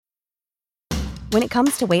When it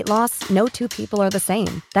comes to weight loss, no two people are the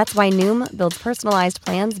same. That's why Noom builds personalized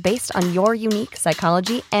plans based on your unique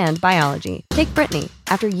psychology and biology. Take Brittany.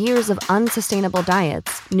 After years of unsustainable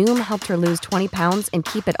diets, Noom helped her lose 20 pounds and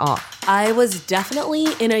keep it off. I was definitely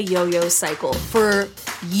in a yo-yo cycle for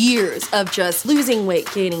years of just losing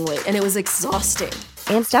weight, gaining weight, and it was exhausting.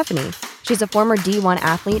 And Stephanie. She's a former D1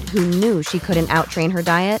 athlete who knew she couldn't outtrain her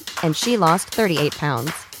diet, and she lost 38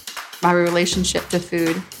 pounds. My relationship to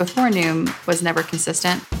food before Noom was never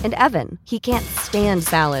consistent. And Evan, he can't stand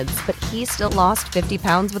salads, but he still lost 50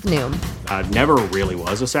 pounds with Noom. I never really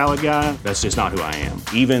was a salad guy. That's just not who I am.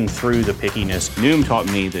 Even through the pickiness, Noom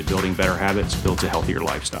taught me that building better habits builds a healthier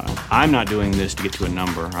lifestyle. I'm not doing this to get to a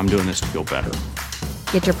number. I'm doing this to feel better.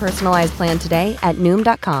 Get your personalized plan today at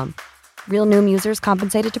Noom.com. Real Noom users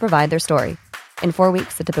compensated to provide their story. In 4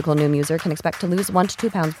 weeks, the typical Noom user can expect to lose 1 to 2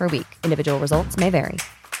 pounds per week. Individual results may vary.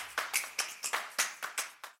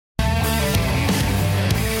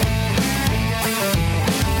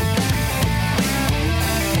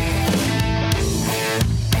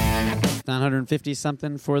 $950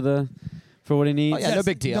 something for what he needs. Oh, yeah, no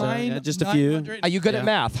big deal. Just a few. Are you good at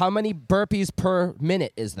math? How many burpees per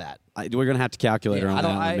minute is that? We're gonna have to calculate on that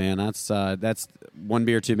one, man. That's one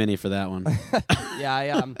beer too many for that one.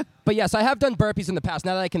 Yeah, but yes, I have done burpees in the past.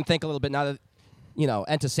 Now that I can think a little bit, now that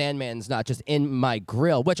Enter Sandman's not just in my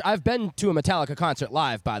grill, which I've been to a Metallica concert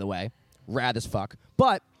live, by the way, rad as fuck.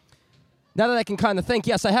 But now that I can kind of think,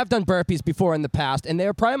 yes, I have done burpees before in the past, and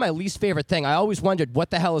they're probably my least favorite thing. I always wondered, what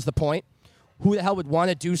the hell is the point? Who the hell would want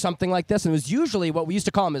to do something like this? And it was usually what we used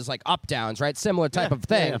to call them is like up-downs, right? Similar type of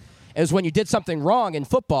thing. Yeah. It was when you did something wrong in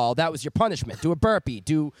football, that was your punishment. Do a burpee,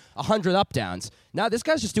 do 100 up-downs. Now this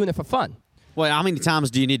guy's just doing it for fun. Well, how many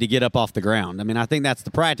times do you need to get up off the ground? I mean, I think that's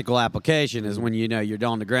the practical application is when you're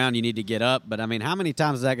on the ground, you need to get up. But, I mean, how many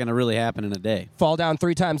times is that going to really happen in a day? Fall down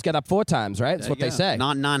 3 times, get up 4 times, right? That's what they say.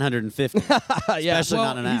 Not 950. Especially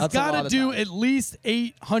not an hour. He's got to do at least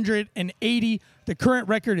 880. The current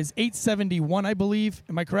record is 871, I believe.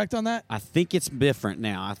 Am I correct on that? I think it's different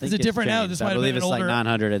now. I think is it different now? This I believe it's like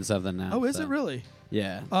 900 and something now. Oh, is it really?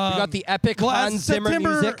 Yeah. You got the epic Hans Zimmer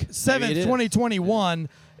music. September 7th, 2021.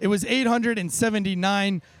 It was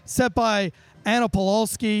 879, set by Anna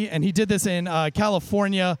Pawlowski, and he did this in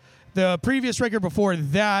California. The previous record before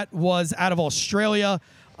that was out of Australia,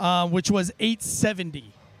 which was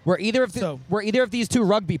 870. Were either of these two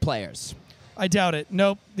rugby players? I doubt it.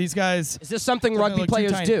 Nope. These guys. Is this something rugby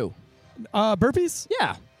players do? Burpees?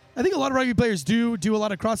 Yeah. I think a lot of rugby players do a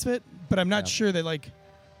lot of CrossFit, but I'm not sure that, I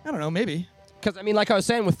don't know, maybe. Because, I mean, like I was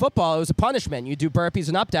saying with football, it was a punishment. You do burpees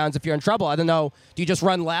and up-downs if you're in trouble. I don't know. Do you just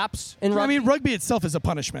run laps in rugby? I mean, rugby itself is a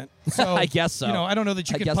punishment. So I guess so. I don't know that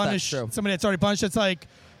you can punish somebody that's already punished. It's like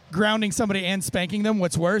grounding somebody and spanking them.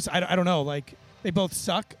 What's worse? I don't know. They both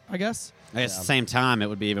suck, I guess. I guess at the same time, it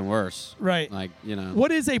would be even worse. Right.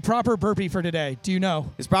 What is a proper burpee for today? Do you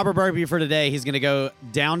know? His proper burpee for today, he's going to go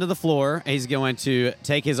down to the floor. He's going to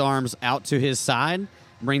take his arms out to his side,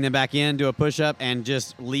 bring them back in, do a push-up, and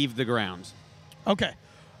just leave the ground. Okay.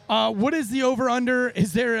 What is the over-under?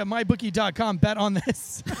 Is there a MyBookie.com bet on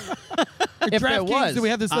this? If there was. Do we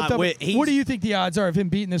have this left up? What do you think the odds are of him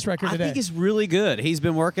beating this record today? I think he's really good. He's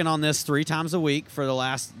been working on this 3 times a week for the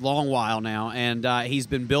last long while now, and he's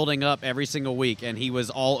been building up every single week, and he was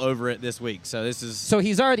all over it this week. So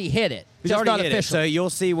he's already hit it. He's already hit it. So you'll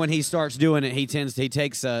see when he starts doing it, he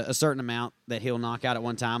takes a certain amount that he'll knock out at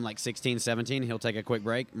one time, like 16, 17. He'll take a quick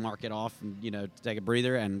break, mark it off, and take a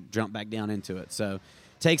breather, and jump back down into it. So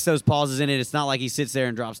takes those pauses in it. It's not like he sits there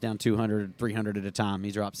and drops down 200, 300 at a time.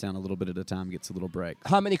 He drops down a little bit at a time, gets a little break.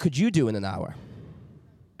 How many could you do in an hour?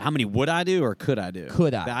 How many would I do or could I do?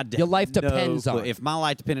 Could I? Your life depends on it. If my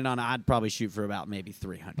life depended on it, I'd probably shoot for about maybe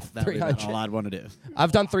 300. That would be all I'd want to do.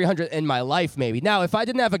 I've done 300 in my life, maybe. Now, if I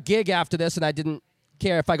didn't have a gig after this and I didn't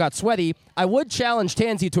care if I got sweaty, I would challenge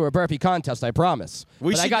Tansy to a burpee contest, I promise.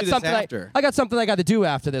 We should do this after. I got something I got to do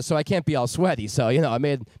after this, so I can't be all sweaty. So, I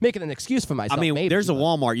making an excuse for myself. I mean, maybe, there's a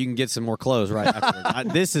Walmart. You can get some more clothes right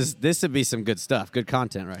afterwards. This would be some good stuff. Good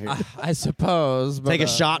content right here. I suppose. But, take a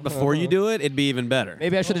shot before you do it. It'd be even better.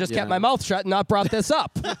 Maybe I should have just kept my mouth shut and not brought this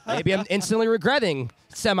up. Maybe I'm instantly regretting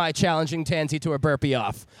semi-challenging Tansy to a burpee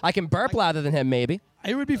off. I can burp louder than him, maybe.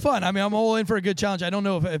 It would be fun. I mean, I'm all in for a good challenge. I don't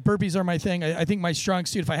know if burpees are my thing. I think my strong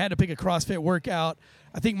suit, if I had to pick a CrossFit workout,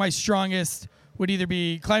 I think my strongest would either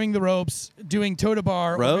be climbing the ropes, doing toe-to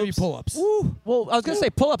bar, or maybe pull-ups. Ooh. Well, I was going to say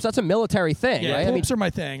pull-ups. That's a military thing, right? Pull-ups are my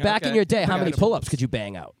thing. Back in your day, how many pull-ups could you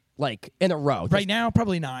bang out? Like, in a row? Right now,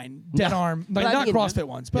 probably 9. Dead arm. Not CrossFit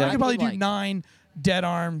ones. But I could probably do 9 dead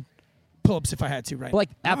arm pull-ups if I had to, right? Like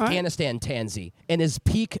Afghanistan Tansy in his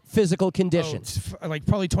peak physical condition. Like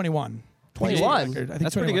probably 21. 21. Record. I think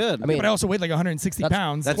That's pretty 21. good. I mean, but I also weighed like 160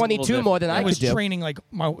 pounds. that's a little 22 more than I I was could do. training like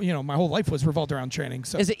my whole life was revolved around training.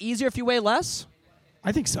 So Is it easier if you weigh less?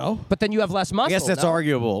 I think so. But then you have less muscle. I guess that's no?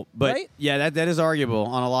 arguable, but Right? yeah, that is arguable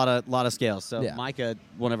on a lot of scales. So Yeah. Micah,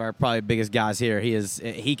 one of our probably biggest guys here,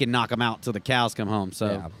 he can knock them out till the cows come home. So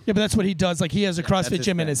Yeah. Yeah, but that's what he does. Like he has a that's CrossFit his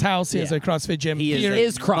gym in thing. his house. He has Yeah. a CrossFit gym He here.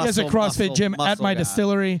 is He has a muscle, CrossFit muscle, gym at muscle my guy.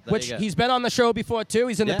 distillery. There Which you go. he's been on the show before too.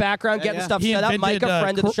 He's in the Yeah. background Yeah, getting yeah. stuff He set up. invented, Micah,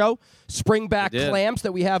 friend of the show, Springback He did. Clamps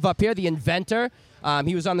that we have up here, the inventor.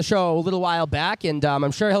 He was on the show a little while back, and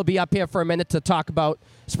I'm sure he'll be up here for a minute to talk about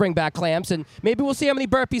Springback Clamps, and maybe we'll see how many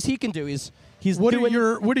burpees he can do. He's What doing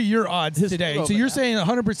are your odds his today? foot So over you're now. saying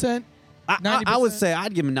 100%? I would say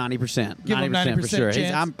I'd give him 90%. Give him 90% for 90% sure.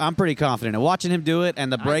 chance. I'm pretty confident. And watching him do it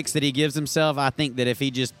and the breaks that he gives himself, I think that if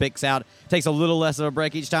he just takes a little less of a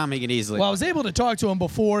break each time, he can easily. Well, I was able to talk to him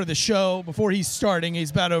before the show, before he's starting.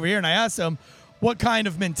 He's about over here, and I asked him, what kind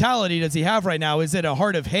of mentality does he have right now? Is it a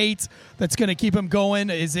heart of hate that's going to keep him going?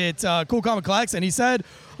 Is it cool, calm, and collects? And he said,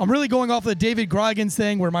 I'm really going off the David Goggins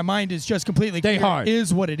thing where my mind is just completely Stay clear. hard. It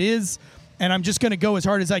is what it is, and I'm just going to go as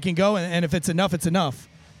hard as I can go, and if it's enough, it's enough.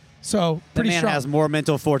 So that pretty man strong. has more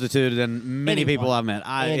mental fortitude than many Anyone. people I've met.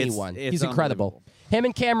 anyone. It's He's incredible. unbelievable. Him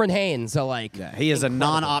and Cameron Haynes are like. Yeah, he is incredible.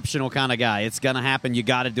 a non-optional kind of guy. It's gonna happen. You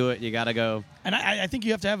got to do it. You got to go. And I think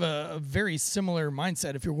you have to have a very similar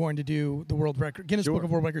mindset if you're going to do the world record, Guinness Book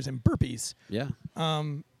of World Records in burpees. Yeah.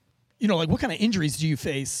 You know, like what kind of injuries do you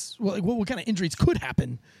face? Well, like what kind of injuries could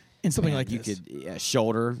happen in something like you this? could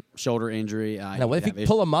shoulder injury. Now, what if you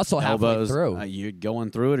pull a muscle halfway elbows, through? You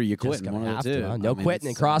going through it or you quitting? gonna One of have the two. to, huh? No quitting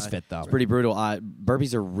in it's, CrossFit, though. It's pretty brutal.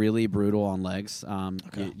 Burpees are really brutal on legs.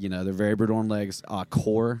 You know, they're very brutal on legs.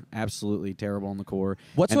 Core, absolutely terrible on the core.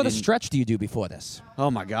 What And sort of then- stretch do you do before this? Oh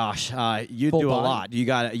my gosh, you Full do a body? lot. You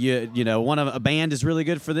got you know a band is really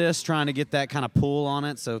good for this, trying to get that kind of pull on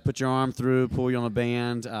it. So put your arm through, pull you on a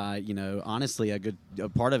band. You know, honestly, a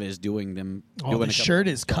part of it is doing them. Oh, doing the a couple- shirt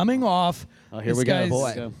is coming off. Oh, here This we go. guy's-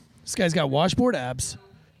 Let's go. This guy's got washboard abs.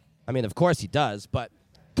 I mean, of course he does, but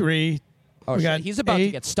 3, oh, we shit, got he's about to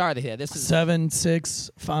 8, get started here. This is 7,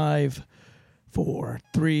 6, 5, 4,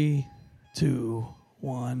 3, 2,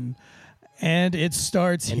 1, and it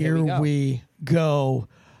starts. And here we go.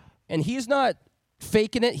 and he's not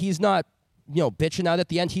faking it. He's not, bitching out at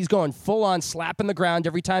the end. He's going full on slapping the ground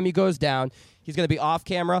every time he goes down. He's going to be off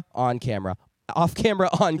camera, on camera, off camera,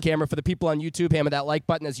 on camera. For the people on YouTube, hammer that like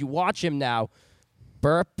button as you watch him now.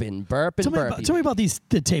 Burp and burp and burp. Tell me about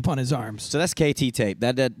the tape on his arms. So that's KT tape.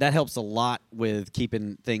 That helps a lot with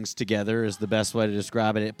keeping things together. Is the best way to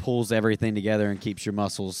describe it. It pulls everything together and keeps your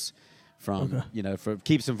muscles from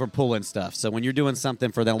keeps them from pulling stuff. So when you're doing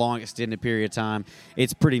something for the long extended period of time,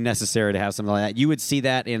 it's pretty necessary to have something like that. You would see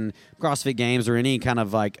that in CrossFit Games or any kind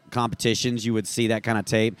of like competitions. You would see that kind of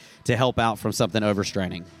tape to help out from something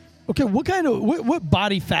overstraining. Okay, what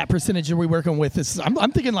body fat percentage are we working with?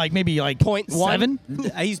 I'm thinking like maybe like 0.1. 7.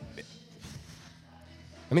 He's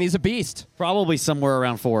I mean, he's a beast. probably somewhere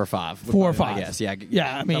around 4 or 5. 4 or 5. I guess. Yeah.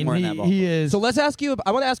 Yeah, I mean somewhere in that ballpark. he is. So let's ask you.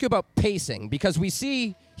 I want to ask you about pacing because we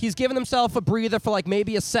see he's given himself a breather for like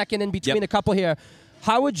maybe a second in between Yep. a couple here.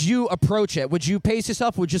 How would you approach it? Would you pace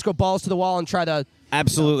yourself? Would you just go balls to the wall and try to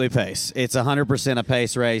Absolutely pace. It's 100% a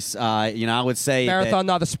pace race. I would say that marathon,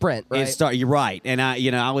 not a sprint, right? You're right, and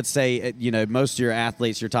I would say most of your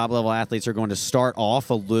athletes, your top level athletes, are going to start off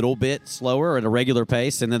a little bit slower at a regular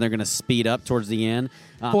pace, and then they're going to speed up towards the end.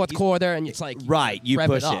 Fourth quarter, and it's like Right, you rev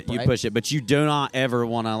push up, you right? push it, but you do not ever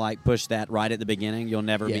want to like push that right at the beginning. You'll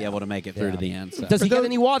never be Yeah. able to make it through Yeah. to the end. So. Does he get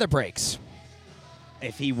any water breaks?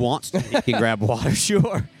 If he wants to, he can grab water,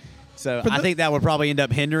 sure. So I think that would probably end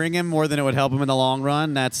up hindering him more than it would help him in the long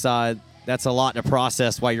run. That's a lot to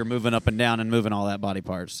process while you're moving up and down and moving all that body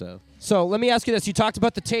parts. So let me ask you this: you talked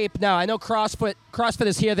about the tape. Now I know CrossFit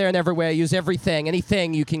is here, there, and everywhere. Use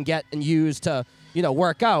anything you can get and use to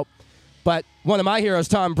work out. But one of my heroes,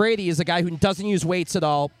 Tom Brady, is a guy who doesn't use weights at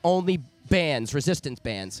all, only bands, resistance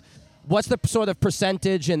bands. What's the sort of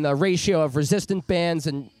percentage and the ratio of resistant bands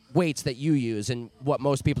and weights that you use, and what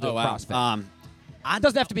most people do at CrossFit? It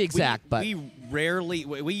doesn't have to be exact, but we rarely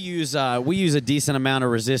we use a decent amount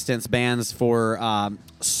of resistance bands for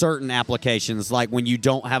certain applications, like when you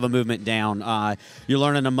don't have a movement down. You're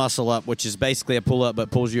learning a muscle up, which is basically a pull up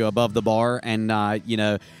but pulls you above the bar, and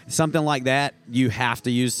something like that. You have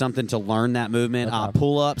to use something to learn that movement.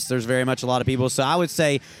 Pull ups, there's very much a lot of people. So I would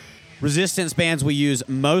say resistance bands we use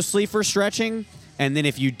mostly for stretching. And then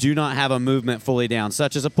if you do not have a movement fully down,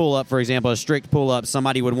 such as a pull-up, for example, a strict pull-up,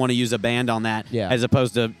 somebody would want to use a band on that as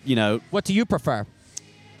opposed to, what do you prefer?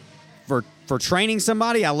 For training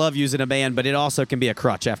somebody, I love using a band, but it also can be a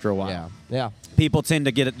crutch after a while. Yeah. People tend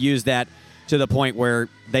to use that to the point where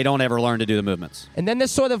they don't ever learn to do the movements. And then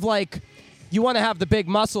this sort of like, you want to have the big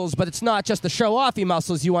muscles, but it's not just the show-offy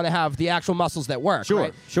muscles. You want to have the actual muscles that work. Sure,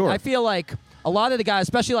 right? sure. I feel like a lot of the guys,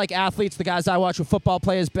 especially like athletes, the guys I watch with football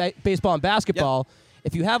players, baseball and basketball,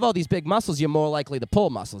 if you have all these big muscles, you're more likely to pull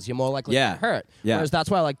muscles. You're more likely to get hurt. Yeah. Whereas that's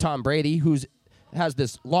why like Tom Brady, has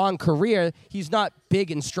this long career, he's not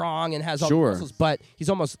big and strong and has all the muscles, but he's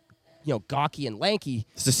almost, gawky and lanky.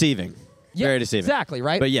 It's deceiving. Yeah, Very deceiving. Exactly,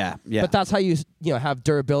 right? But yeah. But that's how you have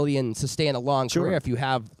durability and sustain a long Sure. career. If you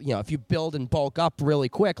have, if you build and bulk up really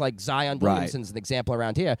quick, like Zion Williamson's an example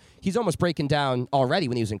around here. He's almost breaking down already.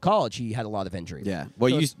 When he was in college, he had a lot of injuries. Yeah.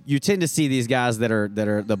 Well, So you tend to see these guys that are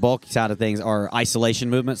the bulky side of things are isolation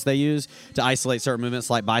movements they use to isolate certain movements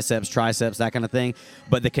like biceps, triceps, that kind of thing.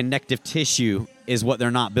 But the connective tissue is what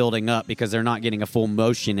they're not building up because they're not getting a full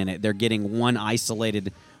motion in it. They're getting one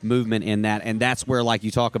isolated movement in that, and that's where, like you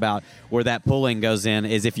talk about, where that pulling goes in,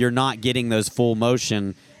 is if you're not getting those full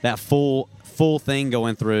motion, that full thing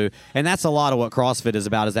going through. And that's a lot of what CrossFit is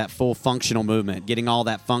about, is that full functional movement, getting all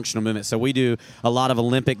that functional movement. So we do a lot of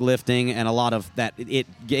Olympic lifting and a lot of that. It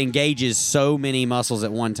engages so many muscles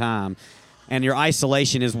at one time. And your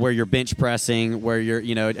isolation is where you're bench pressing, where you're,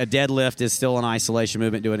 a deadlift is still an isolation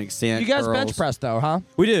movement to an extent. You guys curls. bench press though, huh?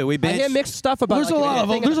 We do. We bench. I hear mixed stuff about. There's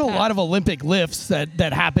a lot of Olympic lifts that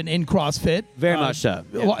happen in CrossFit. Very much so.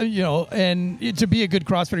 Yeah. And to be a good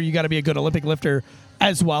CrossFitter, you got to be a good Olympic lifter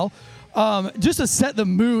as well. Just to set the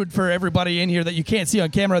mood for everybody in here that you can't see on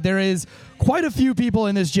camera, there is quite a few people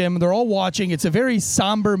in this gym. They're all watching. It's a very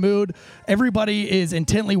somber mood. Everybody is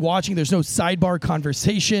intently watching. There's no sidebar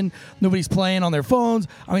conversation. Nobody's playing on their phones.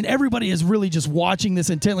 I mean, everybody is really just watching this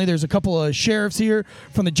intently. There's a couple of sheriffs here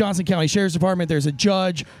from the Johnson County Sheriff's Department. There's a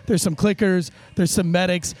judge. There's some clickers. There's some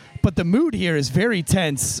medics. But the mood here is very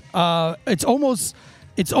tense. It's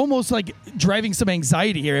almost like driving some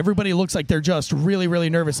anxiety here. Everybody looks like they're just really, really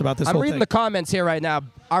nervous about this whole thing. I'm reading the comments here right now.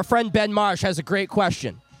 Our friend Ben Marsh has a great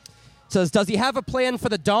question. Says, does he have a plan for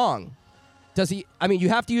the dong? You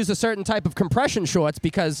have to use a certain type of compression shorts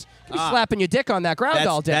because you're slapping your dick on that ground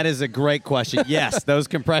all day. That is a great question. Yes, those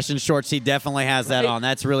compression shorts, he definitely has that on.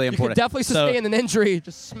 That's really important. You can definitely sustain an injury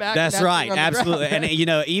just smacking That's that right, thing on the absolutely. ground.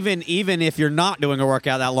 And even if you're not doing a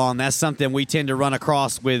workout that long, that's something we tend to run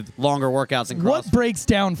across with longer workouts in CrossFit. What breaks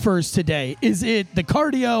down first today? Is it the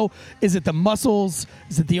cardio? Is it the muscles?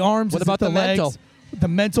 Is it the arms? What Is about it the legs? mental? The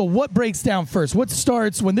mental. What breaks down first? What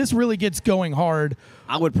starts when this really gets going hard?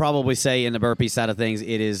 I would probably say in the burpee side of things,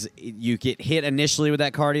 you get hit initially with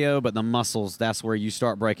that cardio, but the muscles, that's where you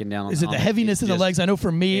start breaking down. Is it the heaviness in the legs? I know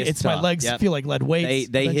for me, it's my tough. legs Yep. feel like lead weights.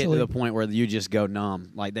 They hit to eventually. the point where you just go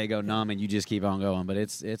numb. Like they go numb and you just keep on going. But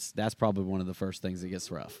that's probably one of the first things that gets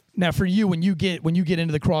rough. Now, for you, when you get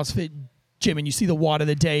into the CrossFit gym and you see the WOD of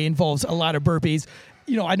the day involves a lot of burpees.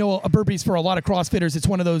 I know a burpees for a lot of CrossFitters, it's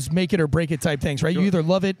one of those make it or break it type things, right? Sure. You either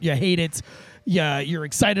love it, you hate it, you're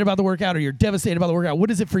excited about the workout, or you're devastated about the workout.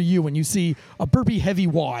 What is it for you when you see a burpee heavy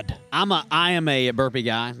WOD? I am a burpee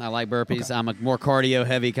guy. I like burpees. Okay. I'm a more cardio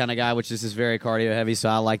heavy kind of guy, which this is very cardio heavy, so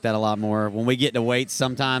I like that a lot more. When we get to weights,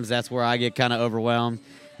 sometimes that's where I get kind of overwhelmed.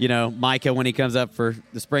 Micah, when he comes up for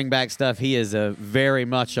the spring back stuff, he is very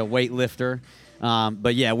much a weight lifter.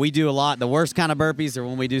 But yeah, we do a lot. The worst kind of burpees are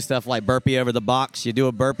when we do stuff like burpee over the box. You do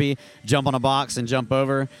a burpee, jump on a box, and jump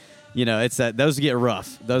over. Those get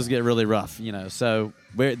rough. Those get really rough. So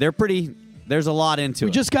they're pretty. There's a lot into it.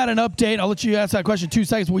 We just got an update. I'll let you ask that question 2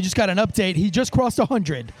 seconds. We just got an update. He just crossed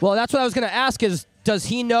 100. Well, that's what I was going to ask is, does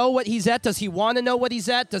he know what he's at? Does he want to know what he's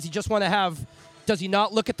at? Does he just want to have, does he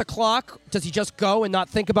not look at the clock? Does he just go and not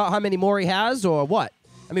think about how many more he has or what?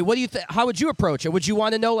 I mean, what do you how would you approach it? Would you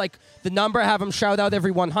want to know, like, the number, have him shout out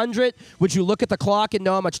every 100? Would you look at the clock and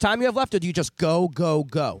know how much time you have left, or do you just go, go,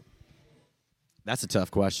 go? That's a tough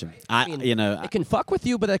question. It can fuck with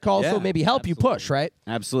you, but it can also maybe help you push, right?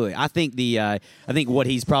 Absolutely. I think what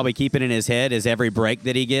he's probably keeping in his head is every break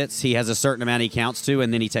that he gets, he has a certain amount he counts to,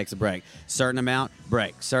 and then he takes a break. Certain amount,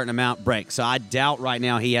 break. Certain amount, break. So I doubt right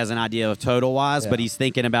now he has an idea of total-wise, but he's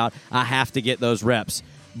thinking about, I have to get those reps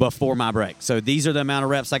before my break. So these are the amount of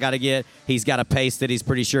reps I got to get. He's got a pace that he's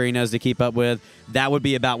pretty sure he knows to keep up with. That would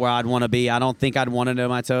be about where I'd want to be. I don't think I'd want to know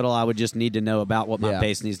my total. I would just need to know about what my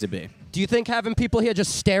pace needs to be. Do you think having people here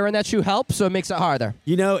just staring at you helps, or it makes it harder?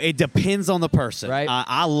 It depends on the person. Right?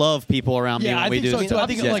 I love people around me when we do stuff. stuff. I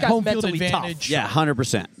think it's like home field advantage. Yeah,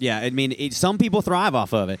 100%. Yeah, I mean, some people thrive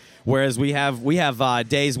off of it. Whereas we have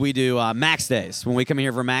days we do max days. When we come in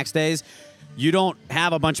here for max days, you don't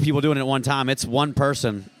have a bunch of people doing it at one time. It's one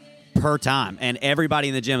person per time, and everybody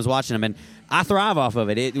in the gym is watching them. And I thrive off of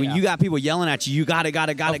it. When you got people yelling at you, you got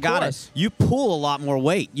it. You pull a lot more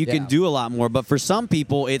weight. You can do a lot more. But for some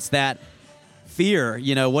people, it's that fear.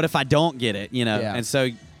 What if I don't get it? Yeah. And so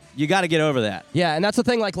you got to get over that. Yeah, and that's the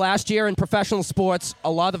thing. Like last year in professional sports,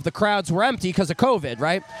 a lot of the crowds were empty because of COVID,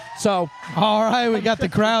 right? So, all right, we got the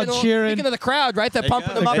crowd cheering. Speaking of the crowd, right? They're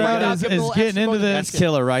pumping them The up. right crowd now, is giving a little getting into extra this. That's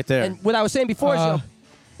killer right there. And what I was saying before is,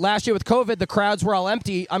 last year with COVID, the crowds were all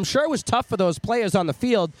empty. I'm sure it was tough for those players on the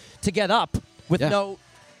field to get up with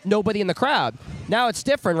nobody in the crowd. Now it's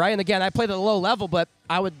different, right? And again, I played at a low level, but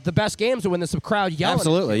the best games are when there's a crowd yelling.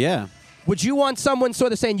 Absolutely, yeah. Would you want someone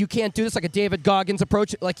sort of saying you can't do this, like a David Goggins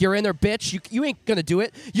approach, like you're in there, bitch, you ain't going to do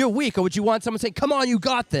it, you're weak? Or would you want someone saying, come on, you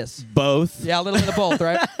got this? Both. Yeah, a little bit of both,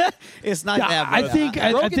 right? It's not that. I think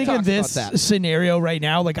in talks this about that. scenario right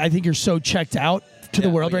now, like I think you're so checked out to the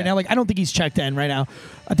world right now. Like I don't think he's checked in right now.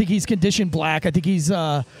 I think he's conditioned black. I think he's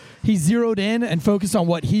zeroed in and focused on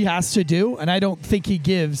what he has to do, and I don't think he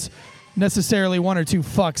gives necessarily one or two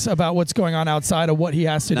fucks about what's going on outside of what he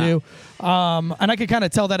has to do. And I could kind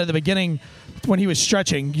of tell that at the beginning when he was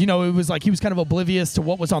stretching. It was like he was kind of oblivious to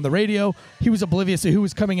what was on the radio. He was oblivious to who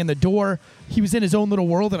was coming in the door. He was in his own little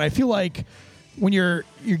world, and I feel like when you're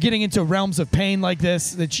getting into realms of pain like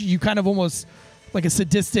this, that you kind of almost like a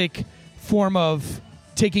sadistic form of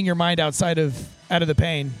taking your mind out of the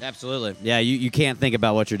pain. Absolutely. Yeah, you can't think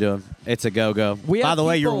about what you're doing. It's a go-go. We By have the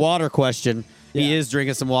way, your people- water question, he is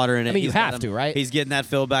drinking some water in it. I mean, you He's have got to, right? He's getting that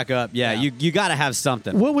filled back up. Yeah. You got to have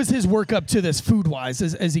something. What was his workup to this food-wise?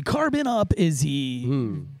 Is he carbing up? Is he Or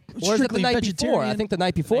is it the strictly night vegetarian? before? I think the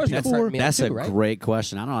night before is Night the before. meal That's too, a right? great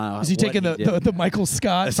question. I don't know. Is he taking the Michael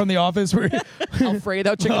Scott from The Office where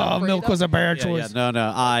Alfredo, chicken Alfredo? milk was a bad Yeah, choice?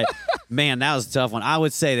 no. Man, that was a tough one. I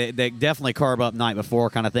would say that they definitely carb up night before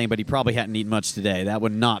kind of thing, but he probably hadn't eaten much today. That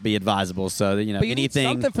would not be advisable. So, But you need anything.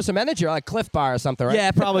 something for some energy, like Cliff Bar or something, right?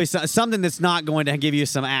 Yeah, probably something that's not going to give you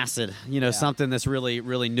some acid. Something that's really,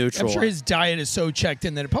 really neutral. I'm sure his diet is so checked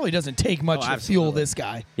in that it probably doesn't take much to fuel absolutely. this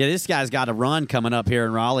guy. Yeah, this guy's got a run coming up here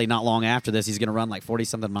in Raleigh not long after this. He's going to run like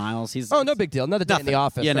 40-something miles. Oh, no big deal. Another day in the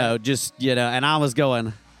office. right? And I was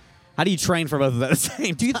going, how do you train for both of that at the same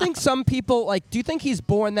time? Do you think some people, do you think he's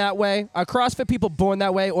born that way? Are CrossFit people born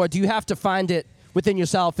that way? Or do you have to find it within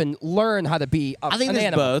yourself and learn how to be I think an there's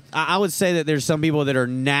animal? both. I would say that there's some people that are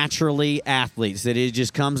naturally athletes, that it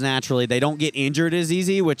just comes naturally. They don't get injured as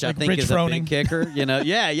easy, which Like I think Rich is Froning. a big kicker.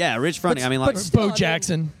 Yeah, Rich Froning. But still, Bo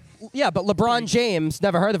Jackson. Yeah, but LeBron James,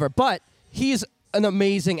 never heard of her, but he's an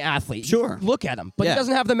amazing athlete. Sure. Look at him. But Yeah. he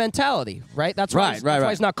doesn't have the mentality, right? That's why, Right, that's why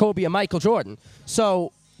he's not Kobe and Michael Jordan.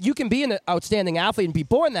 So you can be an outstanding athlete and be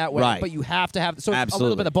born that way, Right. but you have to have so Absolutely. a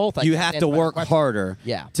little bit of both. I You guess, have answer to my work question. harder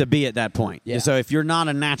Yeah. to be at that point. Yeah. So if you're not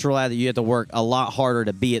a natural athlete, you have to work a lot harder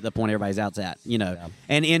to be at the point everybody's else at.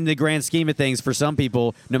 And in the grand scheme of things, for some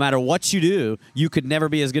people, no matter what you do, you could never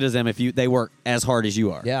be as good as them if they work as hard as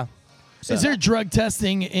you are. Yeah. So- Is there drug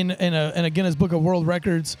testing in a Guinness Book of World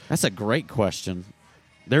Records? That's a great question.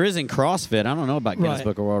 There is in CrossFit. I don't know about Guinness Right.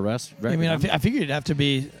 Book of World Records. I mean, I figured it'd have to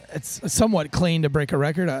be it's somewhat clean to break a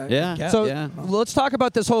record. Yeah. I guess. So Yeah. let's talk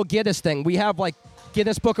about this whole Guinness thing. We have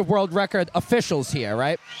Guinness Book of World Record officials here,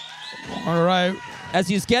 right? all right, As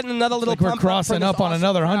he's getting another little like we're pump up for crossing this up on awesome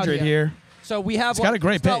another crowd 100 here. So we have It's got a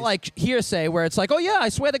great it's not pace. like hearsay where it's like, oh yeah, I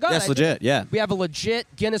swear to God. That's I did legit, it. yeah. We have a legit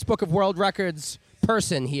Guinness Book of World Records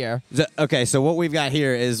person here. Okay, so what we've got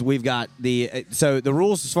here is we've got the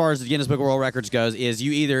rules as far as the Guinness Book of World Records goes is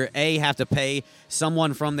you either A, have to pay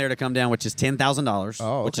someone from there to come down, which is $10,000,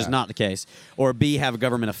 Oh, which is okay. not the case, or B, have a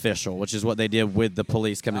government official, which is what they did with the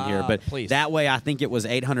police coming here. But police. that way, I think it was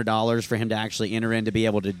 $800 for him to actually enter in to be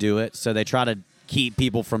able to do it. So they try to keep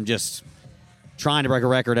people from just trying to break a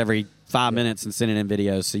record every 5 minutes and sending in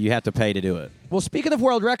videos. So you have to pay to do it. Well, speaking of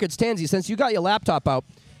world records, Tansy, since you got your laptop out,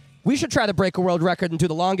 we should try to break a world record and do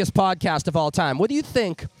the longest podcast of all time. What do you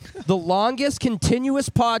think the longest continuous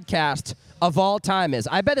podcast of all time is?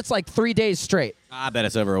 I bet it's 3 days straight. I bet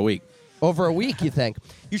it's over a week. Over a week, you think?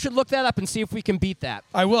 You should look that up and see if we can beat that.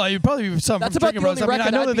 I will. You'd probably be something That's from about Drinking the Bros. I only mean, I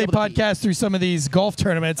record know I'd that be they able to beat. podcast through some of these golf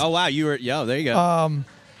tournaments. Oh, wow. There you go.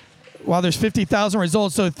 Wow, there's 50,000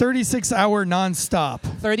 results, so 36-hour nonstop.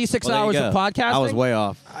 36 Well, there you hours of go. podcasting? I was way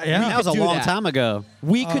off. Yeah. That was a could do long that. time ago.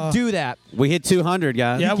 We could do that. We hit 200,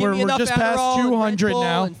 guys. Yeah, Give we're me enough just past Adderall and 200 Red Bull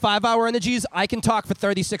now. And 5-hour energies. I can talk for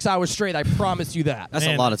 36 hours straight. I promise you that. That's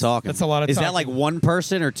Man, a lot of talking. that's a lot of Is that talking. like one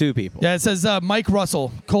person or two people? Yeah, it says Mike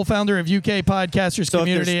Russell, co-founder of UK Podcasters So if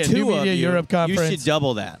Community there's and two New of Media you, Europe you Conference. should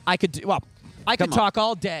double that. I could do, well, I could Come on. talk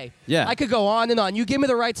all day. Yeah. I could go on and on. You give me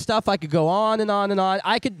the right stuff, I could go on and on and on.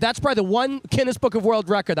 That's probably the one Guinness Book of World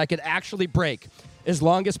Record I could actually break. Is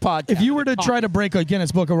longest podcast. If you were to try to break a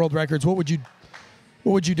Guinness Book of World Records, what would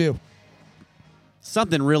you do?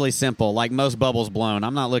 Something really simple, like most bubbles blown.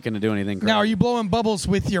 I'm not looking to do anything crazy. Now, are you blowing bubbles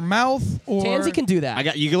with your mouth or? Tansy can do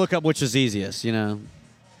that. You can look up which is easiest, you know.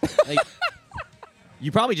 Like,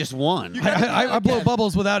 you probably just won. I blow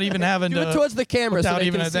bubbles without even having Do to. it towards the camera so without they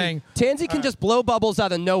even can a see. thing. Tansy can just blow bubbles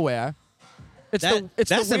out of nowhere. It's That's the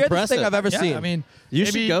weirdest impressive. thing I've ever Yeah, seen. I mean, You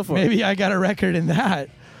maybe, should go for it. Maybe I got a record in that.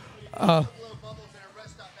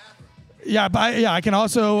 Yeah, but I can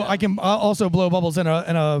also blow bubbles in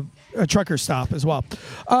a trucker stop as well.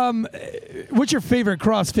 What's your favorite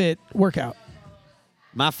CrossFit workout?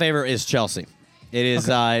 My favorite is Chelsea. It is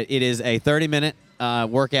a 30-minute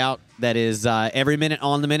workout that is every minute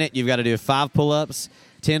on the minute. You've got to do 5 pull-ups,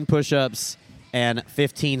 10 push-ups, and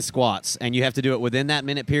 15 squats, and you have to do it within that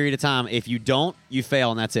minute period of time. If you don't, you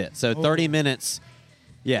fail, and that's it. So 30 minutes.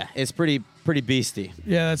 Yeah, it's pretty beastie.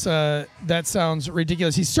 Yeah, that sounds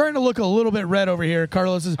ridiculous. He's starting to look a little bit red over here.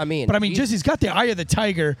 Carlos is. He's got the eye of the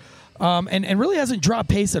tiger, and really hasn't dropped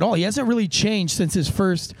pace at all. He hasn't really changed since his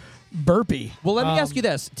first burpee. Well, let me ask you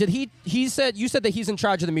this: Did you said that he's in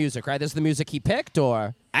charge of the music, right? This is the music he picked,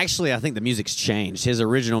 or Actually, I think the music's changed. His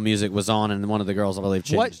original music was on, and one of the girls, I believe,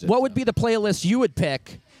 changed it. what would be the playlist you would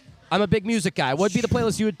pick? I'm a big music guy. What would be the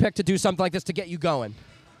playlist you would pick to do something like this to get you going?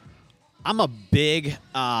 I'm a big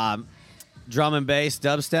drum and bass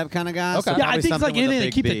dubstep kind of guy. Okay. So Yeah, I probably think it's like something with a anything to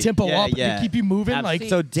big keep the beat. tempo Yeah, up, yeah. to keep you moving. Like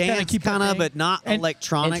So kinda dance keep kind of, it but not and-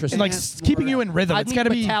 electronic. Interesting. like dance, keeping more you in rhythm. I'd It's need got to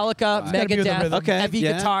be Metallica, gotta be with the Megadeth, rhythm. Okay, heavy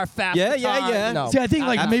yeah. guitar, fast Yeah, guitar. yeah, yeah. No. See, I think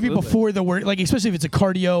like maybe Absolutely. before the work, like especially if it's a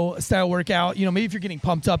cardio style workout, maybe if you're getting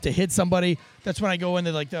pumped up to hit somebody, that's when I go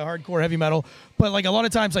into like the hardcore heavy metal. But like a lot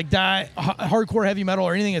of times, like that hardcore heavy metal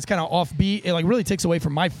or anything that's kind of offbeat, it like really takes away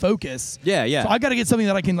from my focus. Yeah, yeah. So I got to get something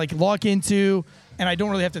that I can like lock into, and I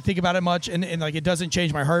don't really have to think about it much, and like it doesn't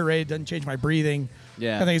change my heart rate, doesn't change my breathing.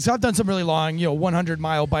 Yeah. I think I've done some really long,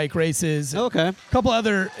 100-mile bike races. Okay. A couple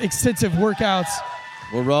other extensive workouts.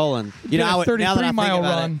 We're rolling. Did a Now that I think 33-mile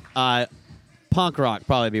about run. it, punk rock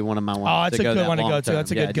probably be one of my ones. Oh, that's to a go good that one to long go to. term.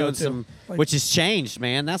 That's a Yeah, good doing go-to. some- Like- which has changed,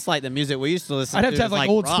 man. That's like the music we used to listen I'd to. have to have It's like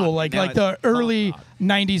old rock. school, like Now the it's punk early rock.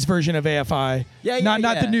 '90s version of AFI. Yeah, yeah, not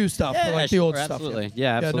yeah. the new stuff, Yeah, but like sure, the old stuff. absolutely.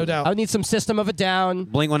 Yeah, no absolutely. doubt. I would need some System of a Down.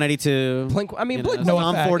 Blink 182. Blink. I mean, Blink. No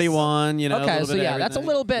Psalm effects. 41. a Okay, little so bit of yeah, that's a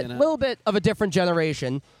everything, little bit of a different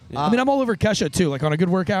generation. I mean, I'm all over Kesha too. Like on a good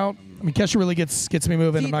workout, I mean, Kesha really gets me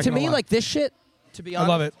moving. I'm not to gonna me, lie. like this shit, to be I honest,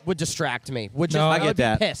 love it. would distract me. Would just, No, I would get be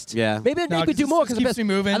that. pissed. Yeah. Maybe No, we could 'cause do more this because keeps me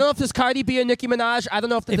moving. I don't know if this Cardi B or Nicki Minaj. I don't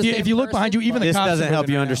know if they're if the you same if you look person. behind you, even the This cops are doesn't help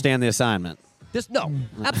moving you right now. understand the assignment. No,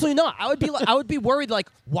 absolutely not. I would be worried. Like,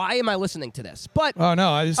 why am I listening to this? But Oh no,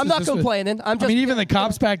 I'm not complaining. I'm just. I mean, even the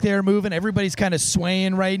cops back there moving. Everybody's kind of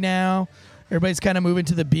swaying right now. Everybody's kind of moving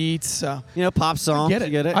to the beats. So Pop songs. get it.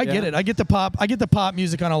 You get it. I get it. I get the pop. I get the pop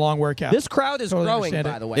music on a long workout. This crowd is Totally growing, understand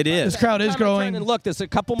by it. the way. It is. This crowd is Every time I turn growing. And look, there's a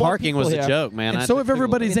couple more Parking people was here. a joke, man. And so if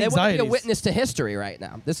everybody's They want to be a anxieties. witness to history right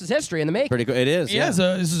now. This is history in the making. Pretty cool. It is. Yeah,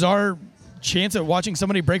 so this is our chance at watching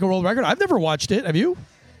somebody break a world record. I've never watched it. Have you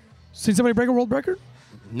seen somebody break a world record?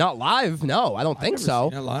 Not live, no, I don't think never so.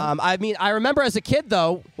 seen it live. I mean, I remember as a kid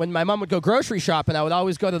though, when my mom would go grocery shopping, I would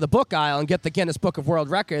always go to the book aisle and get the Guinness Book of World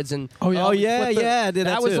Records. And Oh, yeah. Oh, yeah, flip the- yeah. I did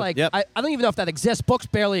that was too. like, Yep. I don't even know if that exists. Books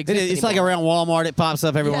barely It exist. is. It's like anymore. around Walmart. It pops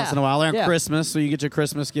up every Yeah. once in a while. Around Yeah. Christmas, so you get your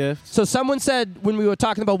Christmas gift. So someone said when we were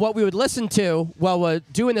talking about what we would listen to while we're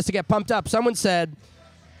doing this to get pumped up, someone said,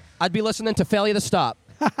 I'd be listening to Failure to Stop.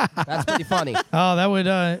 That's pretty funny. Oh, that would.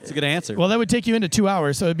 It's a good answer. Well, that would take you into 2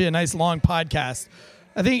 hours, so it'd be a nice long podcast.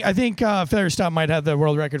 I think Failure Stop might have the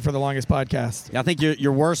world record for the longest podcast. I think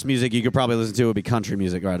your worst music you could probably listen to would be country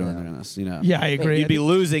music right on this. Yeah, I agree. You'd be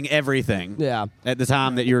losing everything. Yeah. At the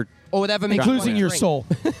time that you're, Or whatever makes you losing wanna your drink. soul.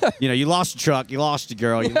 you lost your truck, you lost your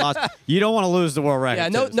girl, you lost. You don't want to lose the world record. Yeah,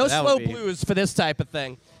 no, too, no so that slow would be- blues for this type of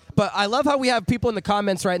thing. But I love how we have people in the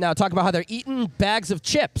comments right now talking about how they're eating bags of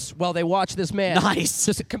chips while they watch this man. Nice.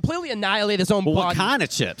 Just completely annihilate his own Well, body. what kind of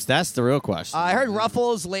chips? That's the real question. I heard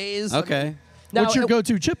Ruffles, Lay's. Okay. Now, What's your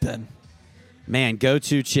go-to chip then? Man,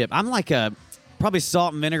 go-to chip. I'm like a probably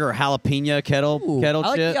salt and vinegar or jalapeno kettle I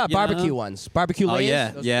like chip. the you barbecue know? ones. Barbecue Oh Lay's.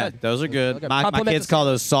 yeah, those are yeah, good. those are good. Okay. My Compliment kids the call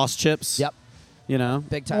same. those sauce chips. Yep, You know.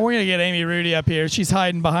 big time. Well, we're gonna get Amy Rudy up here. She's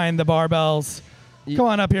hiding behind the barbells. Come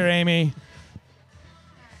on up here, Amy.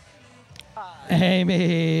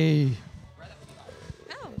 Amy.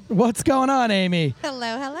 What's going on, Amy?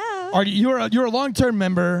 Hello, hello. Are you're a long-term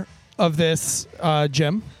member of this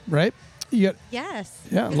gym, right? You got, Yes.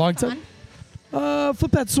 yeah, Is long it time. on?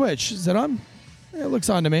 Flip that switch. Is it on? Yeah, it looks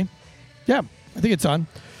on to me. Yeah, I think it's on.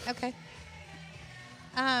 Okay.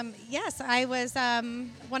 Yes, I was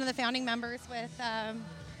one of the founding members with.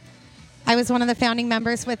 I was one of the founding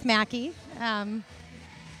members with Mackie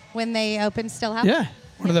when they opened Stillhouse. Yeah.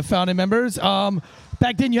 One of the founding members.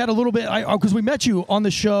 Back then, you had a little bit because we met you on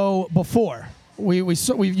the show before.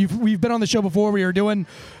 We've been on the show before. We were doing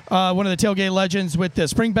one of the Tailgate Legends with the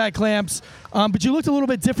Springback Clamps, but you looked a little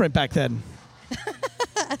bit different back then.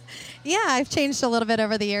 Yeah, I've changed a little bit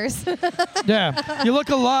over the years. Yeah, you look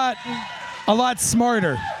a lot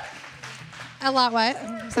smarter. A lot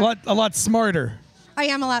what? A lot smarter. I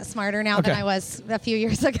am a lot smarter now Okay. than I was a few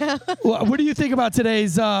years ago. Well, what do you think about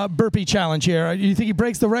today's burpee challenge here? Do you think he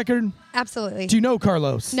breaks the record? Absolutely. Do you know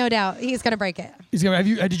Carlos? No doubt. He's going to break it. He's gonna.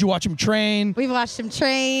 Did you watch him train? We've watched him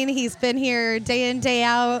train. He's been here day in, day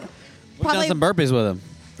out. We've done some burpees with him.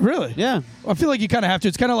 Really? Yeah. I feel like you kind of have to.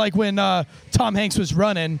 It's kind of like when Tom Hanks was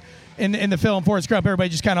running in the film Forrest Gump. Everybody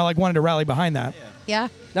just kind of like wanted to rally behind that. Yeah.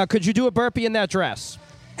 Now, could you do a burpee in that dress?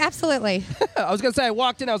 Absolutely. I was going to say, I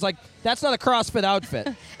walked in, I was like, that's not a CrossFit outfit.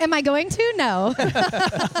 Am I going to? No.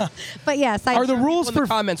 But yes, I Are the sure- rules People in for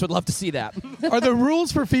the comments would love to see that. are the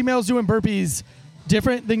rules for females doing burpees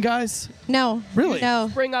different than guys? No. Really? No.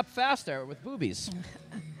 Bring up faster with boobies.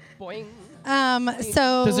 Boing.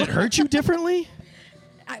 So Does it hurt you differently?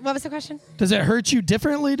 What was the question? Does it hurt you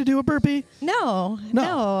differently to do a burpee? No. No.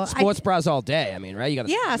 No. Sports bras all day. I mean, right? You got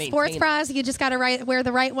to Yeah, sports bras. You just got to wear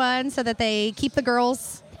the right one so that they keep the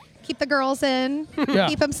girls in, Yeah.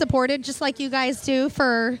 keep them supported, just like you guys do.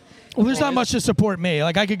 For Well, there's not much to support me.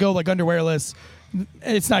 Like I could go like underwearless.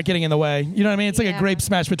 It's not getting in the way. You know what I mean? It's like a Yeah. grape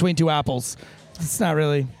smash between two apples. It's not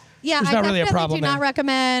really. yeah, There's I not really a definitely problem do not there.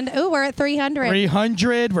 recommend. Oh, we're at 300.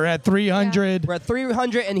 300. We're at 300. We're at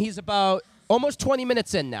 300, and he's about almost 20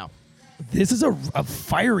 minutes in now. This is a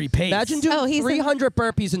fiery pace. Imagine doing Oh, he's 300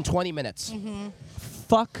 burpees in 20 minutes.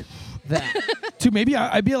 Fuck that. Dude, maybe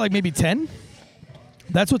I'd be at like maybe 10.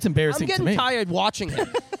 That's what's I'm embarrassing to getting me. tired watching him.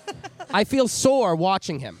 I feel sore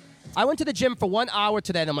watching him. I went to the gym for 1 hour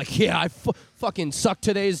today, and I'm like, yeah, I fucking suck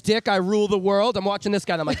today's dick. I rule the world. I'm watching this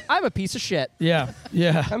guy, and I'm like, I'm a piece of shit. Yeah,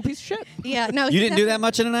 yeah. I'm a piece of shit. Yeah, no. You didn't do that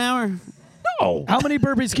much in an hour? No. How many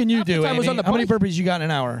burpees can you do, time I was Amy? on the How many bike. burpees you got in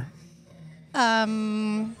an hour?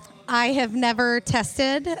 I have never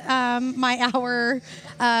tested my hour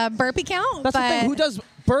burpee count. That's but the thing. Who does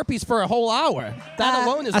burpees for a whole hour? That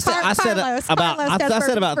alone is. I said Carlos about does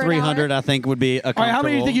burpees for an 300. hour. I think would be a All right, how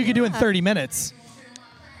many do you think you could do in Uh-huh. 30 minutes?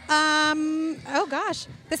 Oh gosh,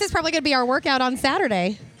 this is probably going to be our workout on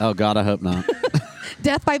Saturday. Oh God, I hope not.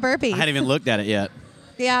 Death by burpee. I hadn't even looked at it yet.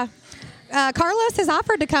 Yeah. Carlos has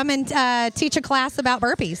offered to come and teach a class about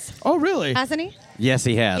burpees, Oh, really? hasn't he? Yes,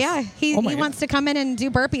 he has. Yeah, he Oh my God. wants to come in and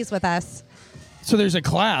do burpees with us. So there's a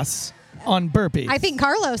class on burpees. I think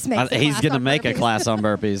Carlos makes. a He's class going to on make a burpees. class on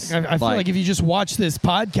burpees. I feel like if you just watch this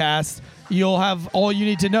podcast, you'll have all you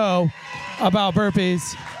need to know about burpees.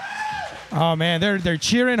 Oh man, they're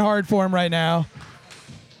cheering hard for him right now.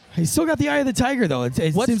 He's still got the eye of the tiger though.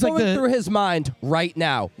 It What's seems going like through his mind right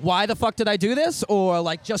now? Why the fuck did I do this? Or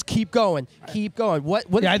like just keep going, keep going? What?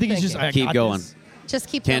 yeah, is I he think he's just thinking? I Keep got going. this. Just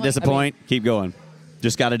keep. Can't going. disappoint. Keep going.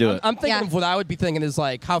 Just got to do it. I'm thinking Yeah. of what I would be thinking is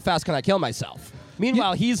like, how fast can I kill myself?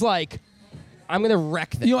 Meanwhile, he's like, I'm gonna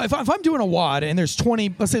wreck this. You know, if I'm doing a WOD and there's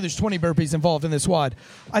 20, let's say there's 20 burpees involved in this WOD,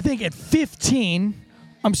 I think at 15,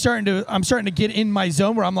 I'm starting to get in my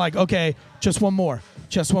zone where I'm like, okay, just one more,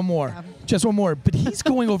 just one more, just one more. But he's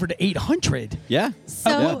going over to 800. Yeah. So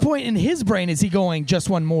At what point in his brain is he going just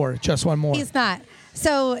one more, just one more? he's not.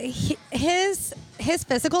 So his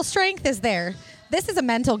physical strength is there. This is a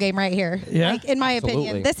mental game right here. Yeah? Like, in my Absolutely.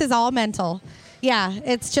 opinion, this is all mental. Yeah,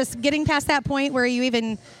 it's just getting past that point where you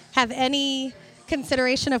even have any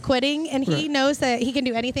consideration of quitting, and he Right. knows that he can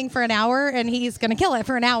do anything for an hour, and he's going to kill it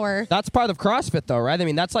for an hour. That's part of CrossFit, though, right? I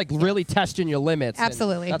mean, that's like really testing your limits. and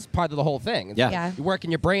Absolutely. That's part of the whole thing. Yeah. Yeah. You're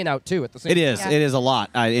working your brain out too at the same It is. Yeah. It is a lot.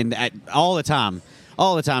 All the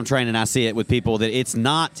time training, I see it with people that it's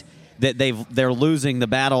not that they're losing the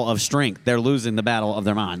battle of strength. They're losing the battle of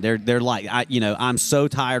their mind. They're like, I'm so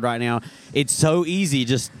tired right now. It's so easy.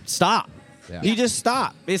 Just stop. Yeah. You just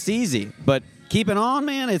stop. It's easy. But keeping on,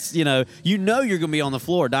 man, it's you're going to be on the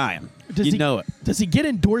floor dying. You know it. Does he get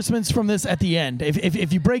endorsements from this at the end?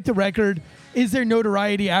 If you break the record, is there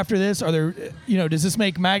notoriety after this? Are there, does this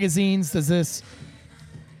make magazines? Does this?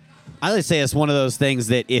 I would say it's one of those things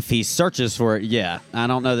that if he searches for it, yeah. I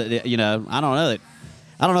don't know that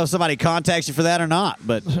I don't know if somebody contacts you for that or not,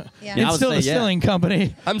 but Yeah. I It's would still say, a yeah. stealing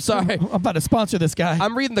company. I'm sorry. I'm about to sponsor this guy.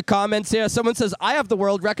 I'm reading the comments here. Someone says, I have the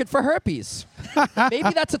world record for herpes. Maybe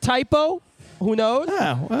that's a typo. Who knows?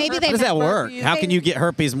 Yeah, well, Maybe they How does that meant work? burpees. How can you get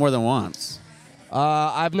herpes more than once?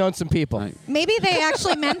 I've known some people. Right. Maybe they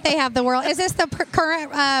actually meant they have the world. Is this the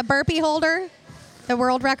current burpee holder? the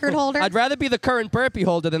world record holder. I'd rather be the current burpee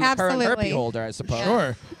holder than the current Absolutely. burpee holder, I suppose.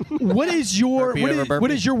 Sure. What is your Burpee over burpee.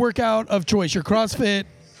 what is your workout of choice? Your CrossFit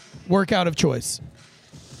workout of choice?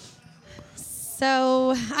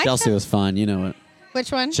 So Chelsea was fun. You know it.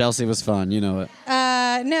 Which one? Chelsea was fun. You know it.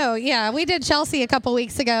 No, yeah, we did Chelsea a couple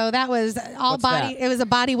weeks ago. That was all What's body. that? It was a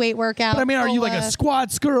body weight workout. But I mean, are you like a Full,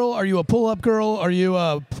 squats girl? Are you a pull-up girl? Are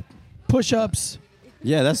you push-ups?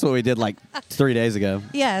 Yeah, that's what we did like 3 days ago.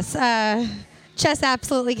 Yes. Chess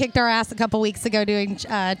absolutely kicked our ass a couple weeks ago doing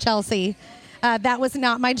Chelsea. That was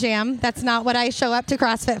not my jam. That's not what I show up to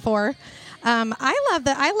CrossFit for.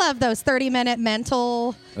 I love those 30-minute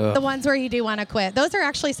mental, the ones where you do want to quit. Those are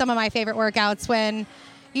actually some of my favorite workouts when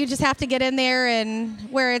you just have to get in there and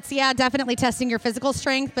where it's, definitely testing your physical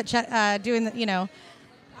strength, but doing the,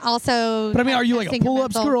 also. But I mean, are you like a testing your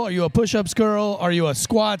pull-ups mental. girl? Are you a push-ups girl? Are you a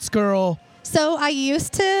squats girl? So I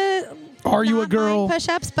used to. Are you a not girl? mind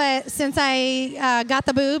push-ups, but since I got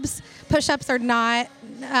the boobs, push-ups are not.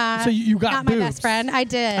 So you got not boobs. my best friend. I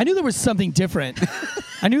did. I knew there was something different.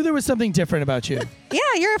 I knew there was something different about you. Yeah,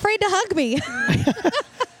 you're afraid to hug me.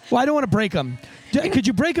 Well, I don't want to break them. Could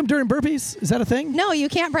you break them during burpees? Is that a thing? No, you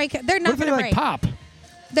can't break it. They're What not if they going to like break. pop?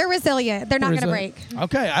 They're resilient. They're not going to break.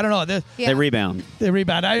 Okay, I don't know. Yeah. They rebound. They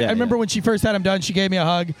rebound. I remember yeah. when she first had them done, she gave me a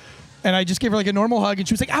hug, and I just gave her like a normal hug, and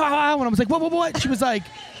she was like, ow, ow, ow. And I was like, what? She was like,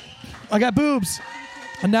 I got boobs.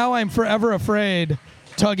 And now I'm forever afraid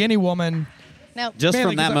to hug any woman. No. Just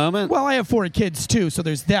Mainly from that 'cause moment? Well, I have 4 kids too, so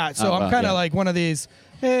there's that. So Oh, I'm wow, kind of yeah. like one of these,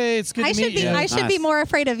 hey, it's good I to meet should be. you. I should be Nice. more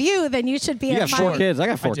afraid of you than you should be. You of got 4 mine. kids. I